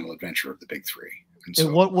the final adventure of the Big Three. And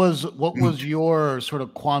so, what was your sort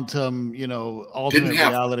of quantum, alternate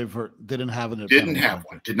reality for? Didn't have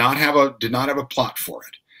one. Did not have a plot for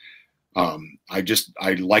it. I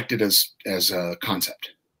liked it as a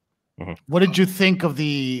concept. What did you think of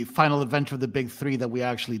the final adventure of the Big Three that we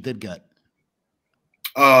actually did get?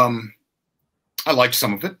 I liked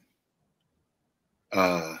some of it.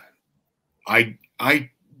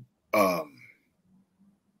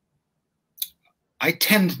 I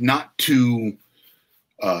tend not to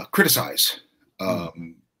criticize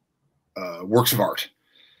works of art,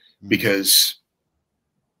 because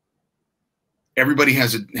everybody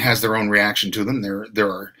has their own reaction to them.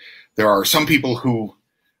 There are some people who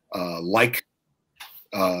like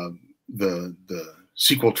the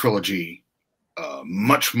sequel trilogy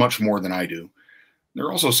much more than I do. There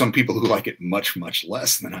are also some people who like it much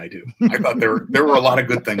less than I do. I thought there were a lot of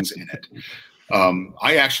good things in it.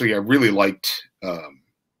 I really liked The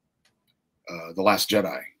Last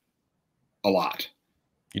Jedi a lot.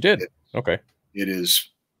 You did? Okay. It is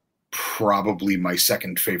probably my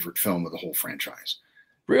second favorite film of the whole franchise.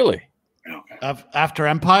 Really? Yeah. After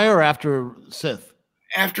Empire or after Sith?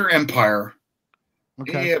 After Empire.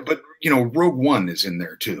 Okay. Yeah, but Rogue One is in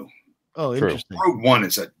there too. Oh, interesting. Rogue One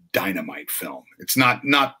is a dynamite film. It's not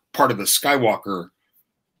part of the Skywalker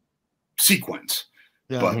sequence,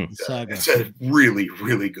 but it's a really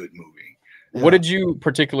good movie. Yeah. What did you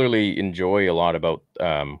particularly enjoy a lot about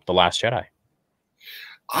The Last Jedi?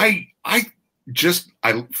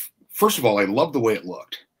 First of all, I love the way it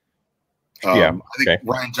looked. I think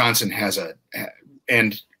Rian Johnson has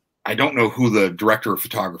and I don't know who the director of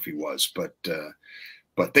photography was, but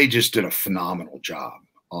they just did a phenomenal job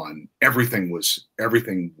on everything.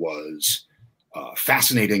 Everything was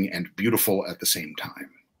fascinating and beautiful at the same time.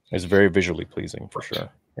 It's very visually pleasing, for sure.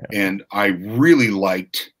 Yeah. And I really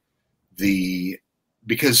liked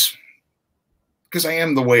because I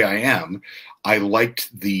am the way I am, I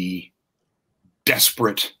liked the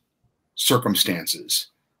desperate circumstances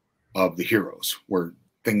of the heroes, where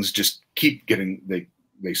things just keep getting,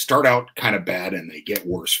 they start out kind of bad and they get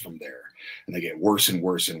worse from there, and they get worse and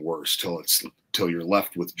worse and worse till you're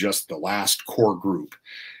left with just the last core group,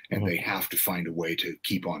 and they have to find a way to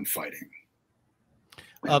keep on fighting.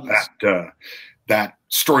 That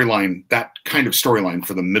storyline, that kind of storyline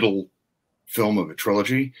for the middle film of a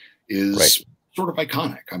trilogy is sort of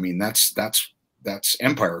iconic. I mean, that's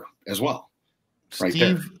Empire as well.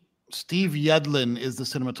 Steve Yedlin is the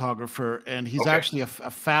cinematographer, and he's actually a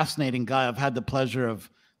fascinating guy. I've had the pleasure of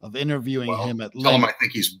interviewing him at length. Tell him I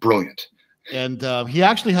think he's brilliant. And he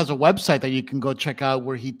actually has a website that you can go check out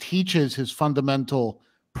where he teaches his fundamental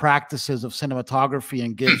practices of cinematography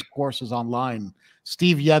and gives courses online.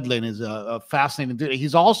 Steve Yedlin is a fascinating dude.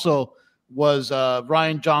 He's also was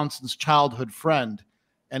Rian Johnson's childhood friend,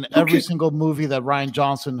 and every single movie that Rian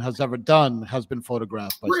Johnson has ever done has been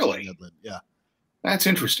photographed by Steve Yedlin. Yeah. That's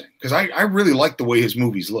interesting, because I really like the way his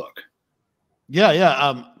movies look.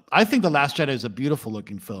 Yeah. I think The Last Jedi is a beautiful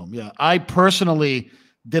looking film. Yeah. I personally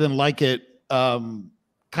didn't like it kind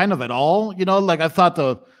of at all. Like I thought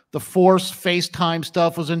the Force FaceTime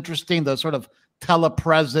stuff was interesting. The sort of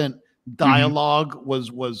telepresent dialogue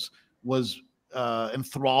was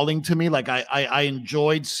enthralling to me. Like I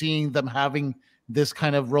enjoyed seeing them having this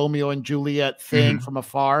kind of Romeo and Juliet thing from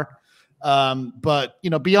afar. But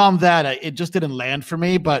beyond that, it just didn't land for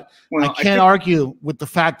me. But I can't argue with the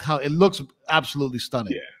fact how it looks absolutely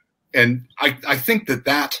stunning. Yeah, and I think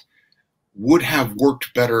that would have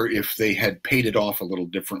worked better if they had paid it off a little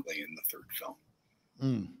differently in the third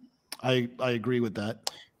film. I agree with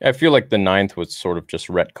that. I feel like the 9th was sort of just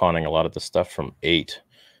retconning a lot of the stuff from 8,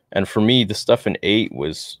 and for me, the stuff in 8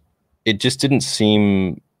 it just didn't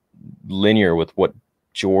seem linear with what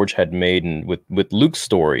George had made, and with Luke's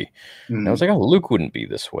story. And I was like, oh, Luke wouldn't be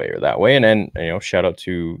this way or that way. And then, shout out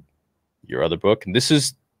to your other book. And this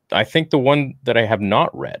is, I think, the one that I have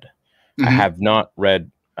not read.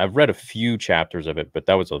 I've read a few chapters of it, but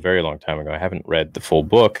that was a very long time ago. I haven't read the full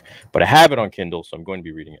book, but I have it on Kindle, so I'm going to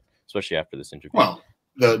be reading it, especially after this interview. Well,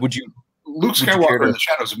 Luke Skywalker and the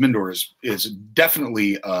Shadows of Mindor is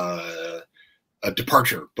definitely a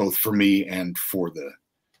departure, both for me and for the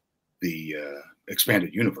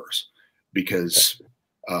expanded universe, because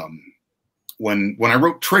when I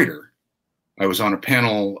wrote Traitor, I was on a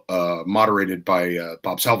panel moderated by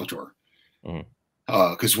Bob Salvatore,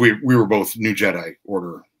 because we were both New Jedi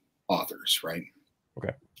Order authors, right?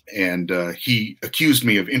 Okay. And he accused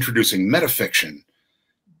me of introducing metafiction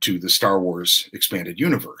to the Star Wars expanded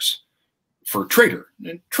universe for Traitor.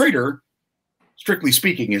 And Traitor, strictly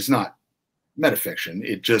speaking, is not metafiction.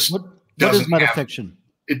 It just what is metafiction?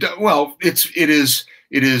 It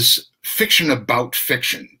is fiction about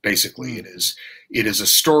fiction. Basically, it is a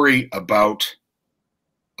story about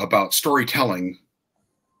storytelling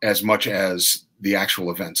as much as the actual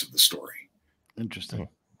events of the story. Interesting,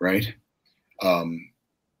 right? And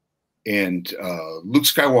Luke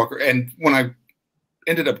Skywalker, and when I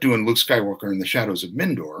ended up doing Luke Skywalker and the Shadows of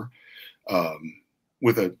Mindor,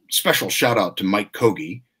 with a special shout out to Mike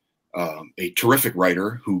Kogi, a terrific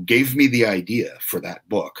writer who gave me the idea for that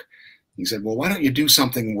book. He said, well, why don't you do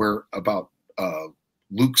something where about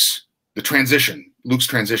Luke's transition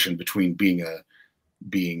between being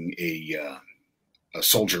a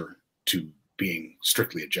soldier to being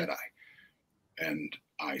strictly a Jedi. And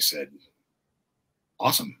I said,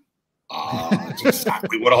 awesome. That's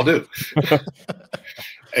exactly what I'll do.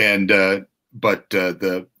 And but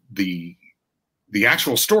the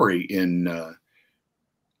actual story in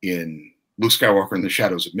Luke Skywalker and the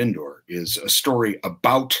Shadows of Mindor is a story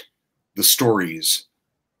about the stories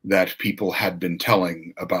that people had been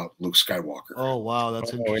telling about Luke Skywalker. Oh wow,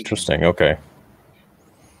 that's interesting. Okay,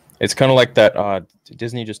 it's kind of like that.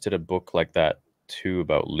 Disney just did a book like that too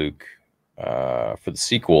about Luke for the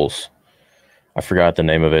sequels. I forgot the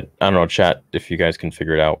name of it. I don't know, chat, if you guys can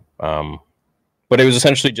figure it out. But it was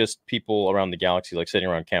essentially just people around the galaxy, like sitting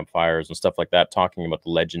around campfires and stuff like that, talking about the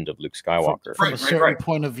legend of Luke Skywalker from a certain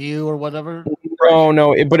point of view or whatever.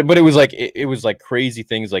 No, but it was like it was like crazy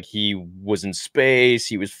things. Like he was in space,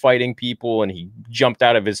 he was fighting people, and he jumped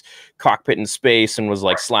out of his cockpit in space and was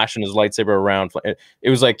like slashing his lightsaber around. It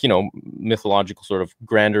was like, you know, mythological, sort of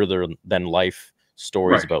grander than life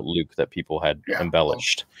stories about Luke that people had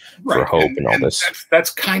embellished for hope and all this.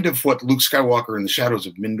 That's kind of what Luke Skywalker and the Shadows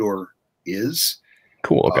of Mindor is.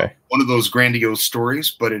 Cool. Okay. One of those grandiose stories,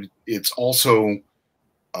 but it's also,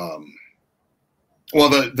 well,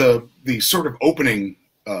 the sort of opening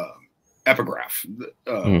epigraph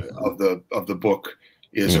of the book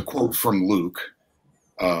is a quote from Luke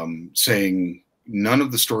saying, "None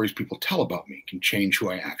of the stories people tell about me can change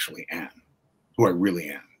who I actually am, who I really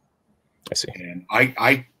am." I see. And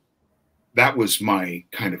I that was my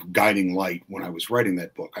kind of guiding light when I was writing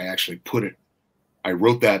that book. I actually I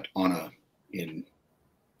wrote that in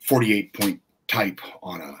 48-point type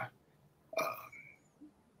on a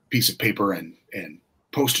piece of paper and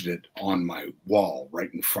posted it on my wall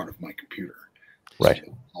right in front of my computer. Right.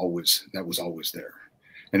 So that was always there.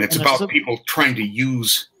 And it's about people trying to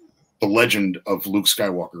use the legend of Luke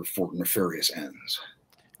Skywalker for nefarious ends.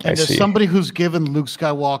 And as somebody who's given Luke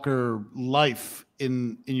Skywalker life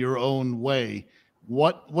in your own way,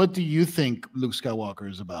 what do you think Luke Skywalker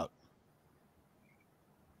is about?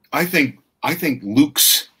 I think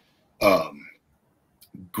Luke's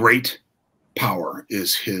great power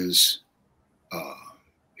is his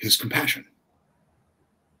compassion,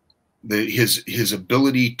 his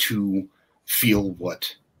ability to feel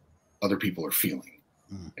what other people are feeling,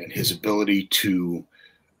 and his ability to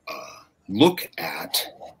look at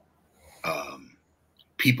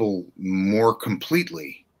people more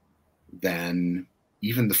completely than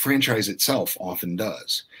even the franchise itself often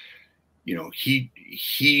does. You know,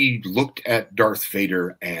 he looked at Darth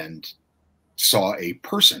Vader and saw a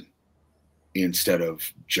person instead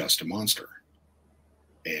of just a monster,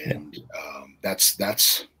 and that's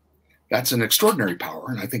an extraordinary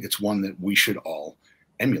power, and I think it's one that we should all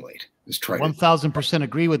emulate. 1000%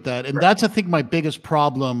 agree with that, and that's, I think, my biggest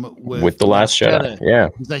problem with the Last Jedi.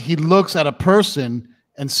 Is that he looks at a person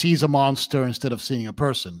and sees a monster instead of seeing a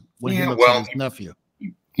person when he looks at his nephew.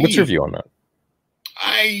 What's your view on that?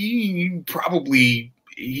 He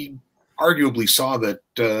arguably saw that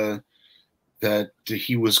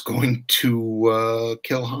he was going to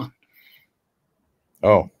kill Han.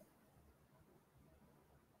 Oh,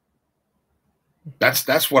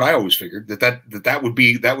 that's what I always figured, that would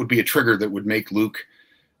be a trigger that would make Luke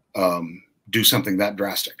do something that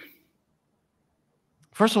drastic.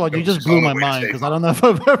 First of all, you just blew my mind, because I don't know if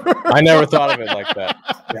I've ever. I never thought of it like that.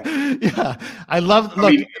 Yeah, I love. Look,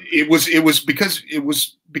 I mean, it was because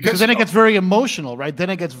then it gets very emotional, right? Then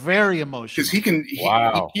it gets very emotional because he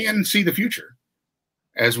can see the future,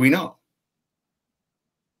 as we know.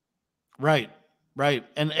 Right,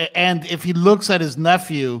 and if he looks at his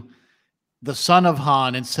nephew, the son of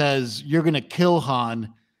Han, and says, "You're going to kill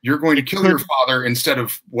Han. You're going to kill your father instead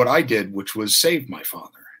of what I did, which was save my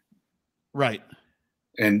father." Right.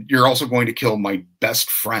 And you're also going to kill my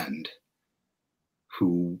best friend,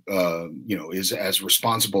 who is as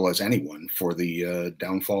responsible as anyone for the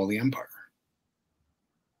downfall of the Empire.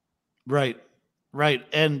 Right.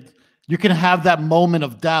 And you can have that moment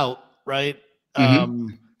of doubt, right?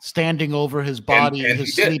 Standing over his body, and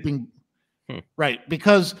his sleeping. Right.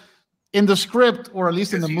 Because in the script, or at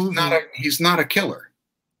least in the movie, he's not a killer.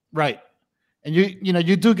 Right. And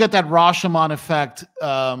you do get that Rashomon effect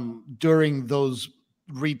during those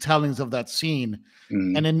retellings of that scene,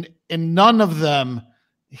 and in none of them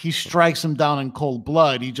he strikes him down in cold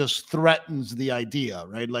blood. He just threatens the idea,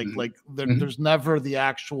 right? There's never the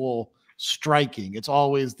actual striking. It's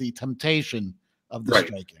always the temptation of the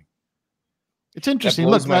striking. It's interesting. That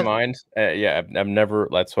blows my mind. I've never.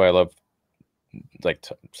 That's why I love like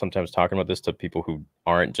sometimes talking about this to people who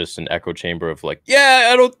aren't just an echo chamber of like, yeah,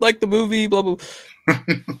 I don't like the movie, blah blah.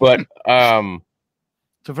 But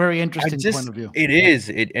it's a very interesting point of view. It is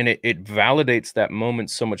it validates that moment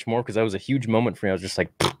so much more, because that was a huge moment for me. I was just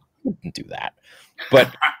like, wouldn't do that.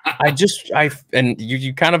 But and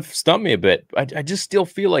you kind of stumped me a bit. I just still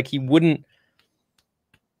feel like he wouldn't.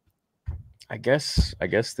 I guess.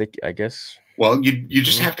 Well, you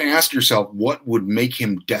just have to ask yourself, what would make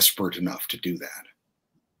him desperate enough to do that?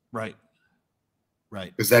 Right.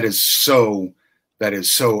 Because that is so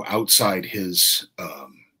outside his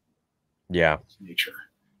nature.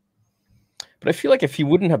 But I feel like if he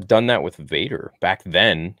wouldn't have done that with Vader back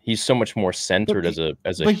then, he's so much more centered as a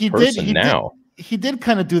person now. He did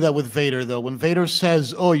kind of do that with Vader, though. When Vader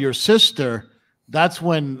says, "Oh, your sister," that's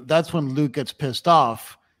when Luke gets pissed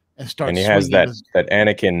off and starts. And he has that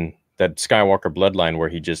Anakin, that Skywalker bloodline where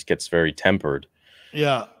he just gets very tempered.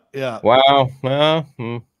 Yeah. Wow.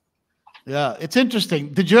 Yeah, it's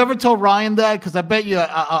interesting. Did you ever tell Ryan that? Because I bet you,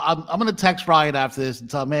 I'm going to text Ryan after this and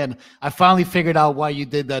tell him, man, I finally figured out why you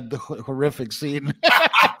did that horrific scene.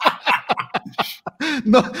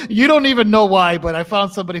 No, you don't even know why, but I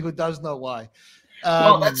found somebody who does know why.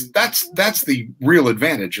 Well, that's the real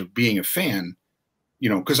advantage of being a fan, you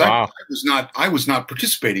know, because I was not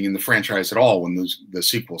participating in the franchise at all when the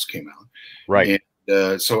sequels came out. Right.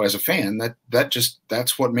 And so as a fan,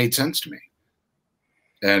 that's what made sense to me.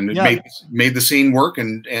 And it made the scene work,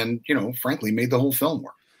 and you know, frankly, made the whole film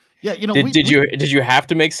work. Yeah, you know, did you have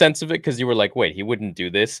to make sense of it, because you were like, wait, he wouldn't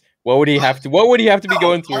do this? What would he have to be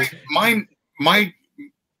going through? My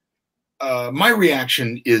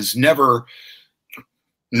reaction is never,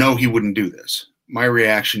 no, he wouldn't do this. My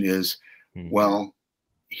reaction is, well,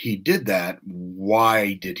 he did that.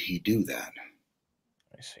 Why did he do that?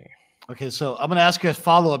 I see. Okay, so I'm going to ask you a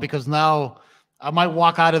follow-up, because now I might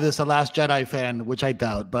walk out of this a Last Jedi fan, which I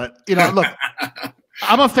doubt. But, you know, look,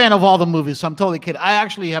 I'm a fan of all the movies, so I'm totally kidding. I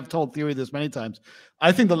actually have told Theory this many times.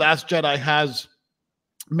 I think The Last Jedi has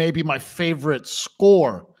maybe my favorite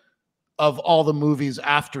score of all the movies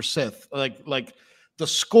after Sith. Like the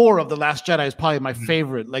score of The Last Jedi is probably my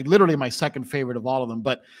favorite, like literally my second favorite of all of them.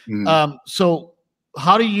 But so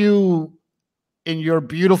how do you, in your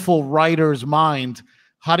beautiful writer's mind,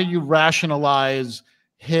 how do you rationalize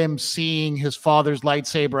him seeing his father's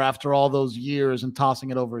lightsaber after all those years and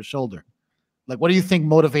tossing it over his shoulder? Like, what do you think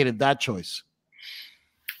motivated that choice?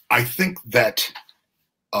 I think that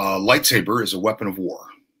lightsaber is a weapon of war.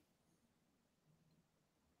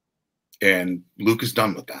 And Luke is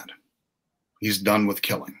done with that. He's done with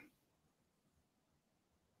killing.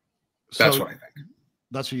 That's what I think.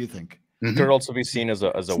 That's what you think. Could it also be seen as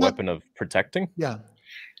a weapon of protecting? Yeah.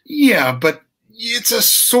 Yeah, but it's a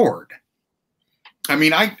sword. I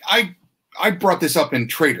mean, I brought this up in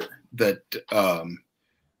Trader that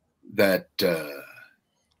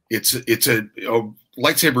it's a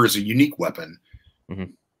lightsaber is a unique weapon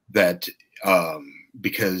that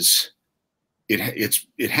because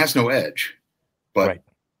it has no edge, but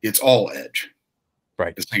it's all edge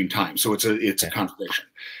at the same time. So it's a contradiction.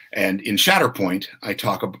 And in Shatterpoint, I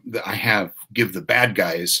give the bad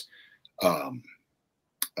guys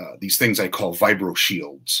these things I call vibro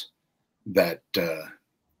shields that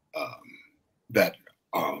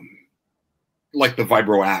like the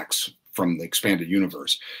vibro axe from the expanded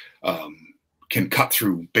universe can cut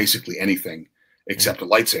through basically anything except a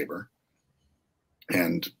lightsaber.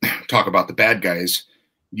 And talk about the bad guys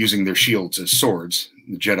using their shields as swords,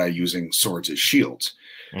 the Jedi using swords as shields.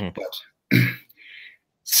 But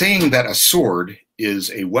saying that a sword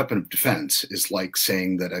is a weapon of defense is like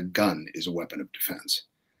saying that a gun is a weapon of defense.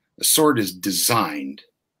 A sword is designed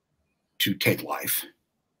to take life.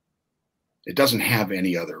 It doesn't have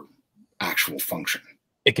any other actual function.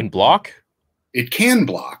 It can block? It can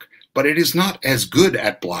block, but it is not as good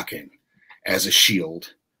at blocking as a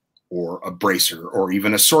shield or a bracer or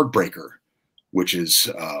even a sword breaker, which is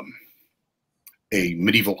a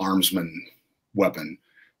medieval armsman weapon,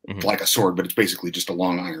 like a sword, but it's basically just a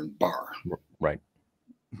long iron bar. Right.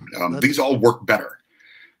 These all work better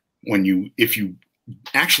if you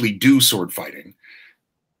actually do sword fighting.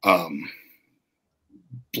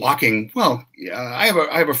 Blocking, well, yeah, I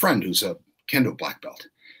have a friend who's a kendo black belt,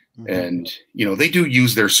 and you know, they do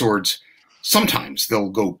use their swords. Sometimes they'll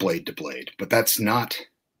go blade to blade, but that's not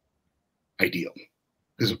ideal.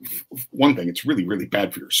 Because one thing, it's really, really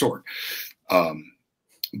bad for your sword.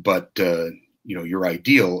 But you know, your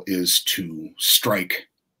ideal is to strike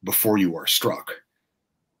before you are struck.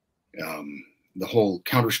 The whole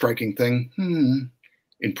counter-striking thing,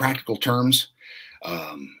 in practical terms,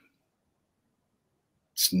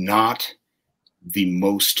 it's not the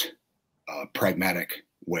most pragmatic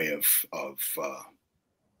way of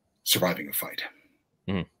surviving a fight.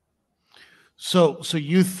 Mm. So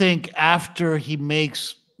you think after he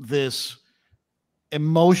makes this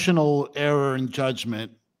emotional error in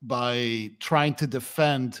judgment by trying to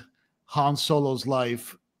defend Han Solo's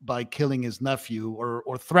life by killing his nephew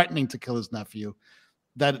or threatening to kill his nephew,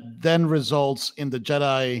 that then results in the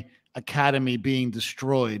Jedi Academy being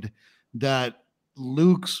destroyed, that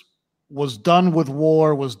Luke's was done with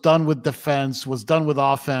war, was done with defense, was done with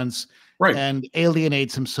offense, right, and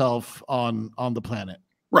alienates himself on the planet.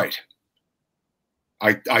 Right.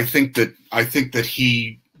 I think that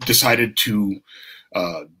he decided to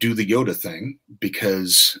do the Yoda thing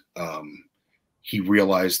because he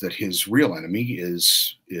realized that his real enemy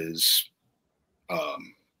is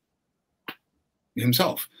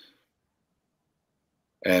himself,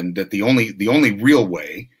 and that the only real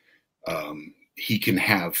way he can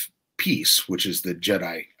have peace, which is the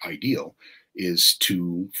Jedi ideal, is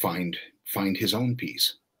to find his own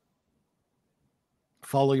peace.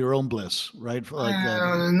 Follow your own bliss, right? Like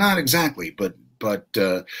not exactly, but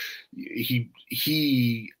he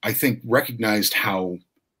I think recognized how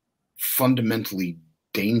fundamentally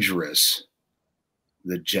dangerous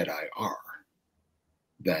the Jedi are.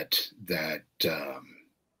 That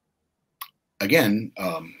again,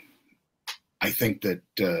 I think that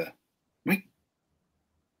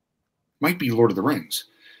might be Lord of the Rings,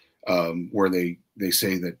 where they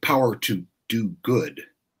say that power to do good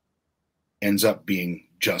ends up being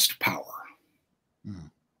just power. Mm.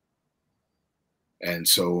 And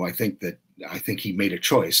so I think he made a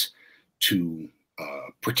choice to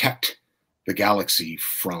protect the galaxy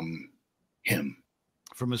from him,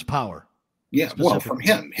 from his power. Yeah, well, from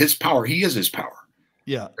him, his power. He is his power.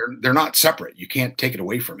 Yeah, they're not separate. You can't take it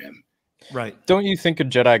away from him. Right. Don't you think a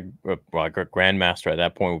Jedi, like a Grandmaster at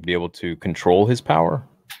that point, would be able to control his power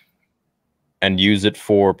and use it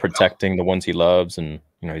for protecting the ones he loves and,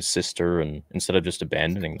 you know, his sister, and instead of just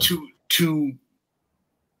abandoning them?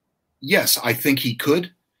 Yes, I think he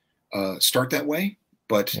could start that way,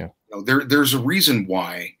 but you know, there's a reason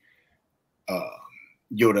why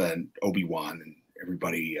Yoda and Obi-Wan and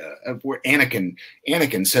everybody, where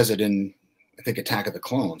Anakin says it in, I think, Attack of the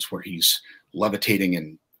Clones, where he's levitating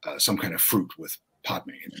in some kind of fruit with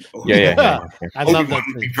Padme. And I love that.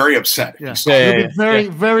 Would be very upset. Yeah. He'll be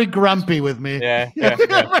very grumpy with me.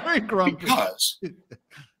 Very grumpy. Because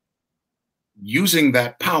using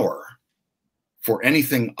that power for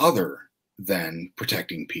anything other than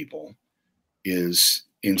protecting people is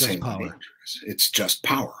insanely dangerous. It's just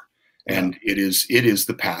power. And it is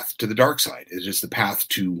the path to the dark side. It is the path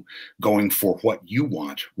to going for what you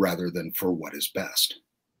want rather than for what is best.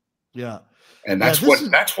 Yeah. And that's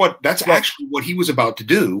actually what he was about to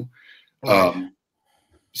do,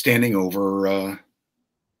 standing over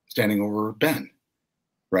Ben,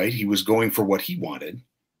 right? He was going for what he wanted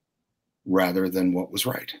rather than what was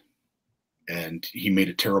right. And he made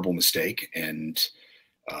a terrible mistake. And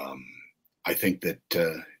I think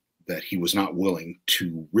that he was not willing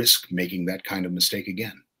to risk making that kind of mistake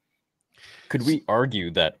again. Could we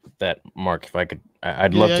argue that Mark, if I could,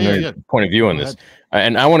 I'd love to know your point of view on this.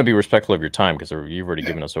 And I want to be respectful of your time because you've already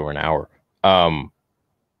given us over an hour.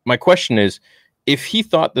 My question is, if he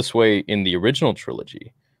thought this way in the original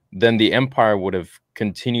trilogy, then the Empire would have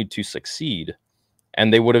continued to succeed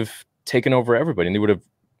and they would have taken over everybody and they would have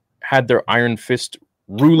had their iron fist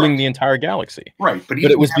ruling the entire galaxy. Right. But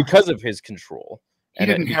it was because of his control. He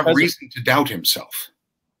didn't have reason to doubt himself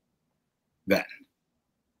then.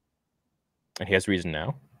 And he has reason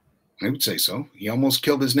now? I would say so. He almost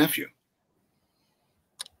killed his nephew.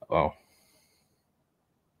 Oh.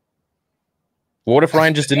 What if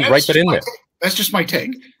Ryan just didn't write that in there? That's just my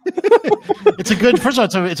take. It's a good, first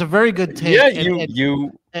of all, it's a very good take. Yeah,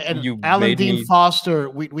 you Alan Dean Foster,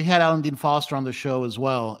 we had Alan Dean Foster on the show as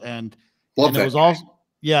well. And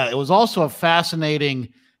it was also a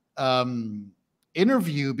fascinating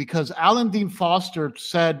interview because Alan Dean Foster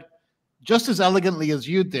said, just as elegantly as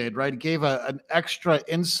you did, right? Gave an extra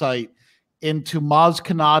insight into Maz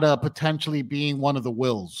Kanata potentially being one of the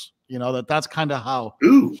Wills. You know, that's kind of how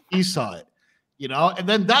he saw it. You know, and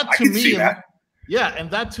then that to me,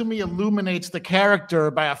 and that to me illuminates the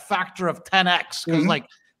character by a factor of 10x. Because like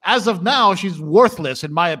as of now, she's worthless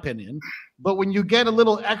in my opinion. But when you get a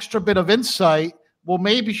little extra bit of insight, well,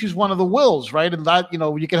 maybe she's one of the Wills, right? And that, you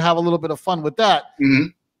know, you can have a little bit of fun with that.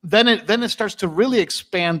 Then it starts to really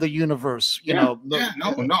expand the universe. You know.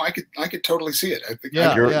 I could totally see it. I think.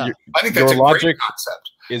 I think that's a great concept.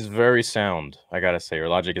 Is very sound. I gotta say, your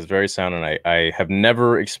logic is very sound, and I have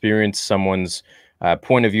never experienced someone's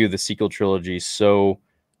point of view of the sequel trilogy so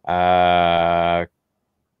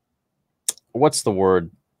what's the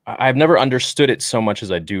word? I've never understood it so much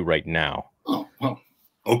as I do right now. Oh, well,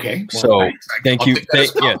 okay. Well, so thank you.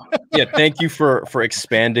 Thank you for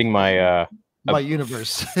expanding my my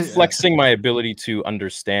universe, flexing my ability to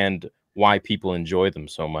understand why people enjoy them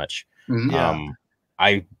so much.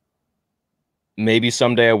 I maybe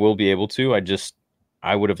someday I will be able to.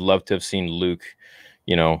 I would have loved to have seen Luke,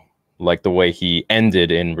 you know, like the way he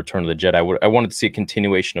ended in Return of the Jedi. I wanted to see a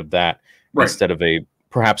continuation of that instead of a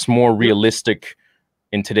perhaps more realistic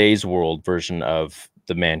in today's world version of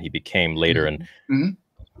the man he became later. And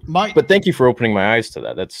but thank you for opening my eyes to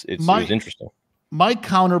that. It was interesting. My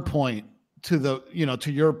counterpoint to the, you know,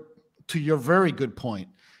 to your very good point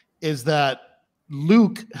is that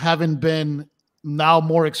Luke, having been now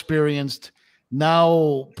more experienced,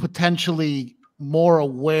 now potentially more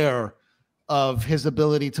aware of his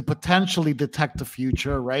ability to potentially detect the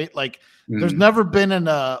future, right? Like there's never been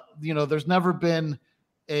there's never been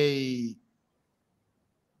a,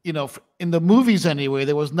 you know, in the movies anyway,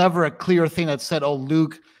 there was never a clear thing that said, oh,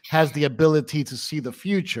 Luke has the ability to see the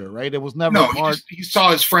future, right? It was never he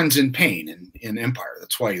saw his friends in pain in Empire.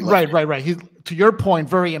 That's why he left. Right. He's, to your point,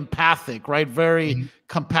 very empathic, right? Very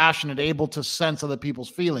compassionate, able to sense other people's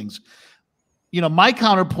feelings. You know, my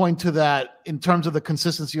counterpoint to that in terms of the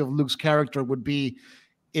consistency of Luke's character would be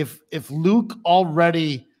if Luke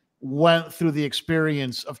already went through the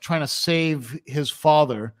experience of trying to save his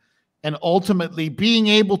father and ultimately being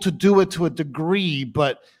able to do it to a degree,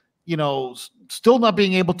 but, you know, still not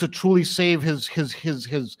being able to truly save his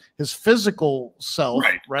physical self,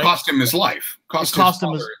 right? Cost him his life. Cost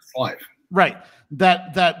him his life. Right.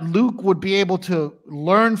 That Luke would be able to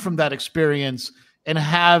learn from that experience and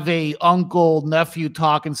have a uncle nephew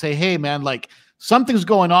talk and say, hey man, like something's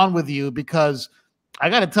going on with you, because I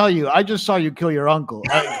got to tell you, I just saw you kill your uncle,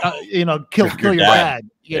 you know, kill your dad,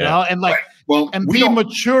 you know, and like, and be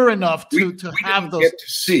mature enough to have those.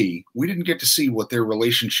 We didn't get to see what their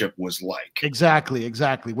relationship was like. Exactly.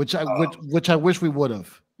 Which I wish we would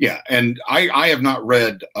have. Yeah. And I have not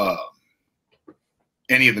read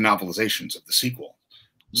any of the novelizations of the sequel.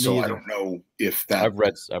 So I don't know if that I've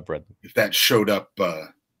read if that showed up,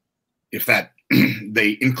 if that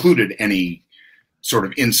they included any sort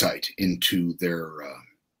of insight into their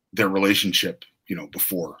relationship, you know,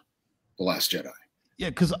 before The Last Jedi. Yeah,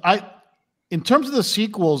 because in terms of the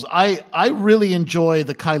sequels, I really enjoy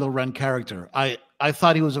the Kylo Ren character. I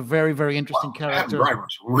thought he was a very, very interesting character. Adam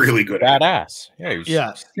Driver's really good. Badass.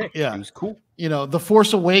 Yeah, he was cool. You know, The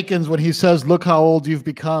Force Awakens, when he says, look how old you've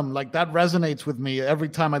become, like that resonates with me every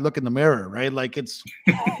time I look in the mirror, right? Like it's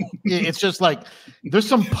just like there's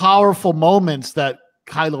some powerful moments that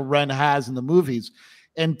Kylo Ren has in the movies.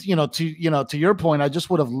 And to your point, I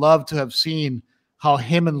just would have loved to have seen how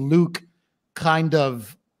him and Luke kind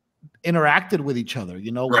of interacted with each other,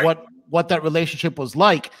 you know, what that relationship was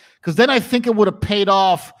like. Because then I think it would have paid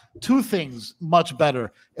off two things much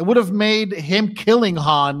better. It would have made him killing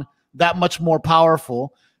Han that much more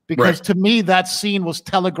powerful, because to me that scene was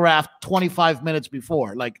telegraphed 25 minutes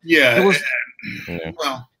before. Like, it was.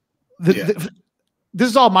 Well, this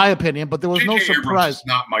is all my opinion, but there was no surprise. Is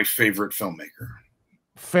not my favorite filmmaker.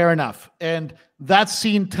 Fair enough, and that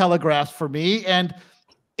scene telegraphed for me. And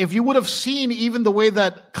if you would have seen even the way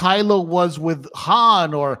that Kylo was with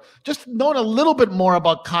Han, or just known a little bit more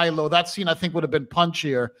about Kylo, that scene I think would have been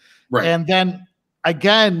punchier. Right. And then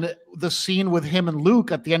again, the scene with him and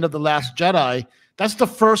Luke at the end of The Last Jedi, that's the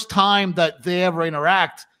first time that they ever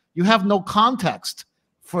interact. You have no context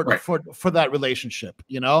for that relationship,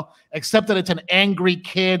 you know, except that it's an angry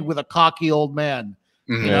kid with a cocky old man.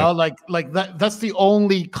 You know, like that's the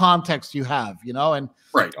only context you have, you know. And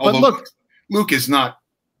but look, Luke is not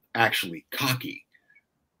actually cocky.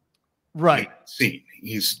 Right. Scene.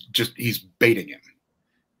 He's baiting him.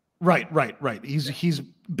 Right. He's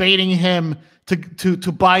baiting him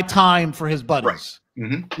to buy time for his buddies.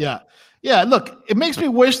 Yeah. Look, it makes me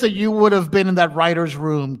wish that you would have been in that writer's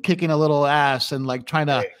room kicking a little ass and like trying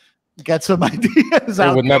to get some ideas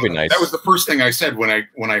out. Wouldn't that be nice? That was the first thing I said when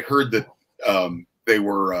I heard that they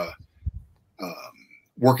were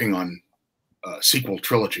working on a sequel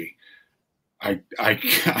trilogy.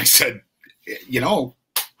 I said, you know,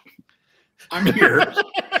 I'm here.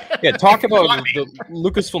 Yeah, talk about the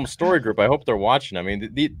Lucasfilm Story Group. I hope they're watching. I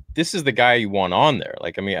mean, this is the guy you want on there.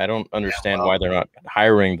 Like, I mean, I don't understand why they're not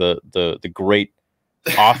hiring the great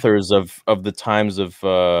authors of the times of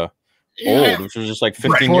old, which was just like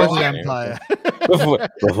 15 years ago.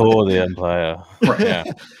 Before the Empire. Right. Yeah.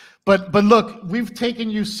 But look, we've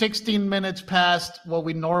taken you 16 minutes past what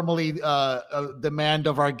we normally demand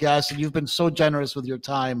of our guests, and you've been so generous with your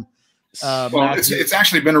time. Well, it's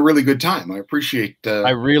actually been a really good time. I appreciate. I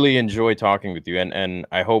really enjoy talking with you, and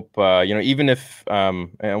I hope you know, even if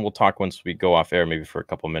and we'll talk once we go off air, maybe for a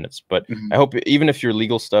couple of minutes. But I hope even if your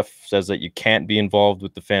legal stuff says that you can't be involved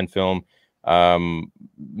with the fan film,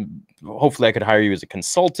 hopefully I could hire you as a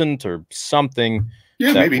consultant or something.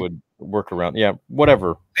 Yeah, that maybe would work around. Yeah,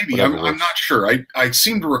 whatever. Maybe whatever I'm not sure. I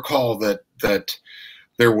seem to recall that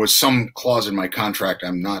there was some clause in my contract. I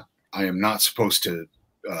am not supposed to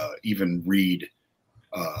even read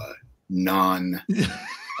non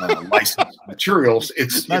licensed materials.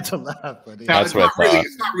 It's not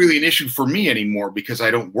really an issue for me anymore because I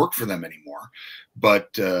don't work for them anymore.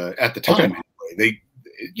 But at the time, anyway,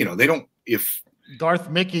 they don't. If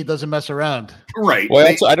Darth Mickey doesn't mess around, right?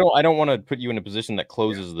 Well, I don't want to put you in a position that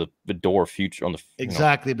closes the door future on the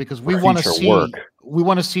exactly, because we want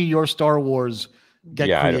to see your Star Wars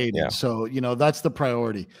get created. So that's the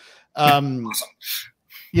priority. Awesome.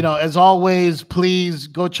 As always, please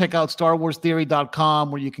go check out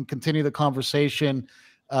StarWarsTheory.com where you can continue the conversation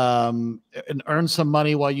and earn some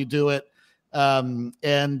money while you do it. Matthew,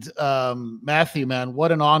 man,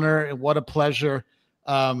 what an honor and what a pleasure.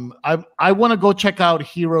 I want to go check out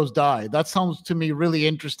Heroes Die. That sounds to me really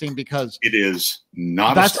interesting because it is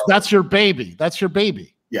not. That's your baby. That's your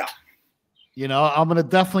baby. Yeah. I'm gonna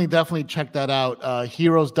definitely check that out.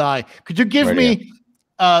 Heroes Die. Could you give me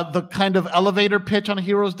the kind of elevator pitch on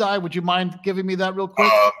Heroes Die? Would you mind giving me that real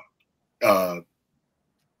quick?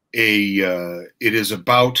 It is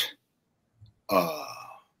about a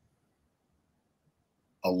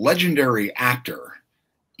legendary actor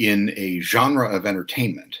in a genre of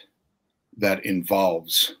entertainment that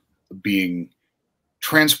involves being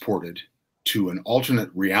transported to an alternate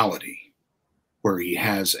reality where he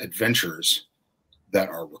has adventures that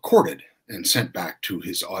are recorded and sent back to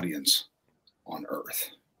his audience on Earth.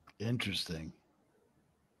 Interesting.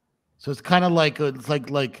 So it's kind of like it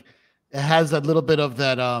has a little bit of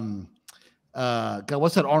that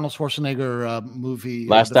what's that Arnold Schwarzenegger movie?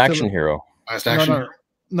 Last Action Hero. Last Action Hero.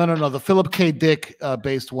 No, the Philip K. Dick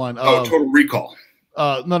based one. Total Recall.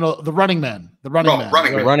 No, The Running Man. The Running Man.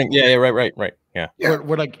 Yeah, right. Yeah.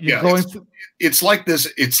 We're like you're going through. It's like this.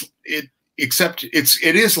 Except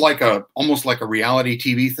it is like almost like a reality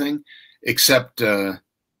TV thing, except the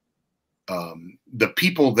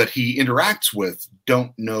people that he interacts with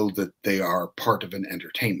don't know that they are part of an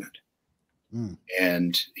entertainment.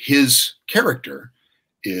 And his character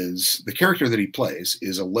the character that he plays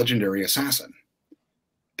is a legendary assassin.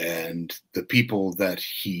 And the people that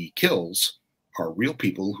he kills are real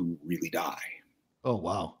people who really die. Oh,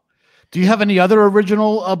 wow. Do you have any other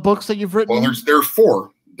original books that you've written? Well, there are four.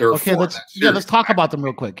 Let's talk about them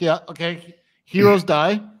real quick. Yeah, okay. Heroes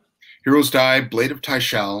Die. Heroes Die, Blade of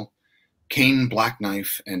Tyshal, Cain Black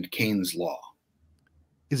Knife, and Cain's Law.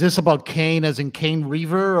 Is this about Cain as in Cain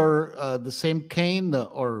Reaver or the same Cain?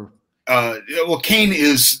 Well, Cain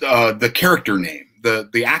is the character name.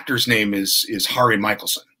 The actor's name is Harry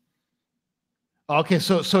Michelson. Okay,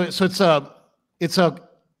 so they're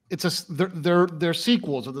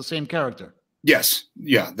sequels of the same character. Yes,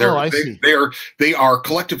 yeah. They are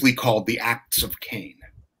collectively called the Acts of Cain.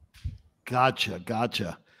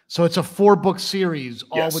 Gotcha. So it's a 4-book series,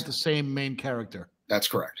 all with the same main character. That's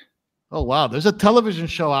correct. Oh wow, there's a television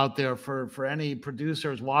show out there for any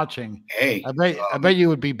producers watching. Hey, I bet you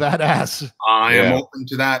would be badass. I am open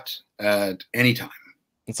to that at any time.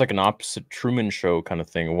 It's like an opposite Truman Show kind of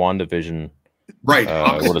thing, WandaVision. Right.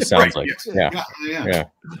 What it sounds like. Yes.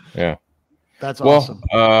 Yeah. That's awesome.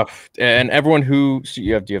 And everyone you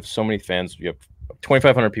have so many fans. You have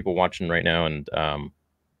 2,500 people watching right now, and a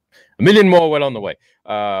million more well on the way.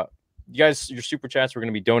 You guys, your super chats, we're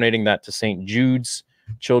going to be donating that to St. Jude's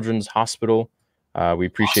Children's Hospital. We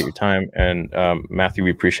appreciate your time, and Matthew,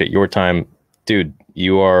 we appreciate your time, dude.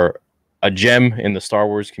 You are a gem in the Star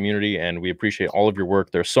Wars community, and we appreciate all of your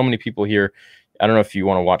work. There are so many people here. I don't know if you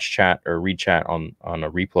want to watch chat or read chat on a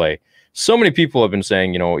replay. So many people have been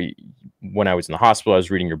saying, when I was in the hospital, I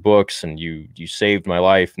was reading your books, and you saved my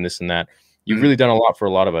life, and this and that. You've really done a lot for a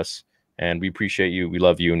lot of us, and we appreciate you. We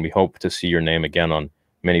love you, and we hope to see your name again on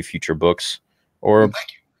many future books, or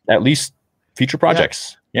at least future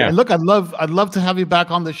projects. Yeah. And look, I'd love to have you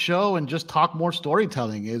back on the show and just talk more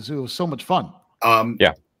storytelling. It was so much fun.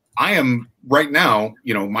 I am right now.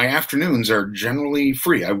 My afternoons are generally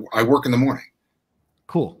free. I work in the morning.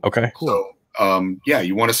 Cool. Okay. Cool. So,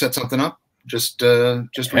 you want to set something up? Just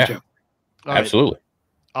reach out. All Absolutely.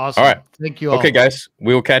 Right. Awesome. All right. Thank you all. Okay, guys.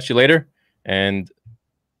 We will catch you later, and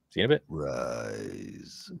see you in a bit.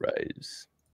 Rise. Rise.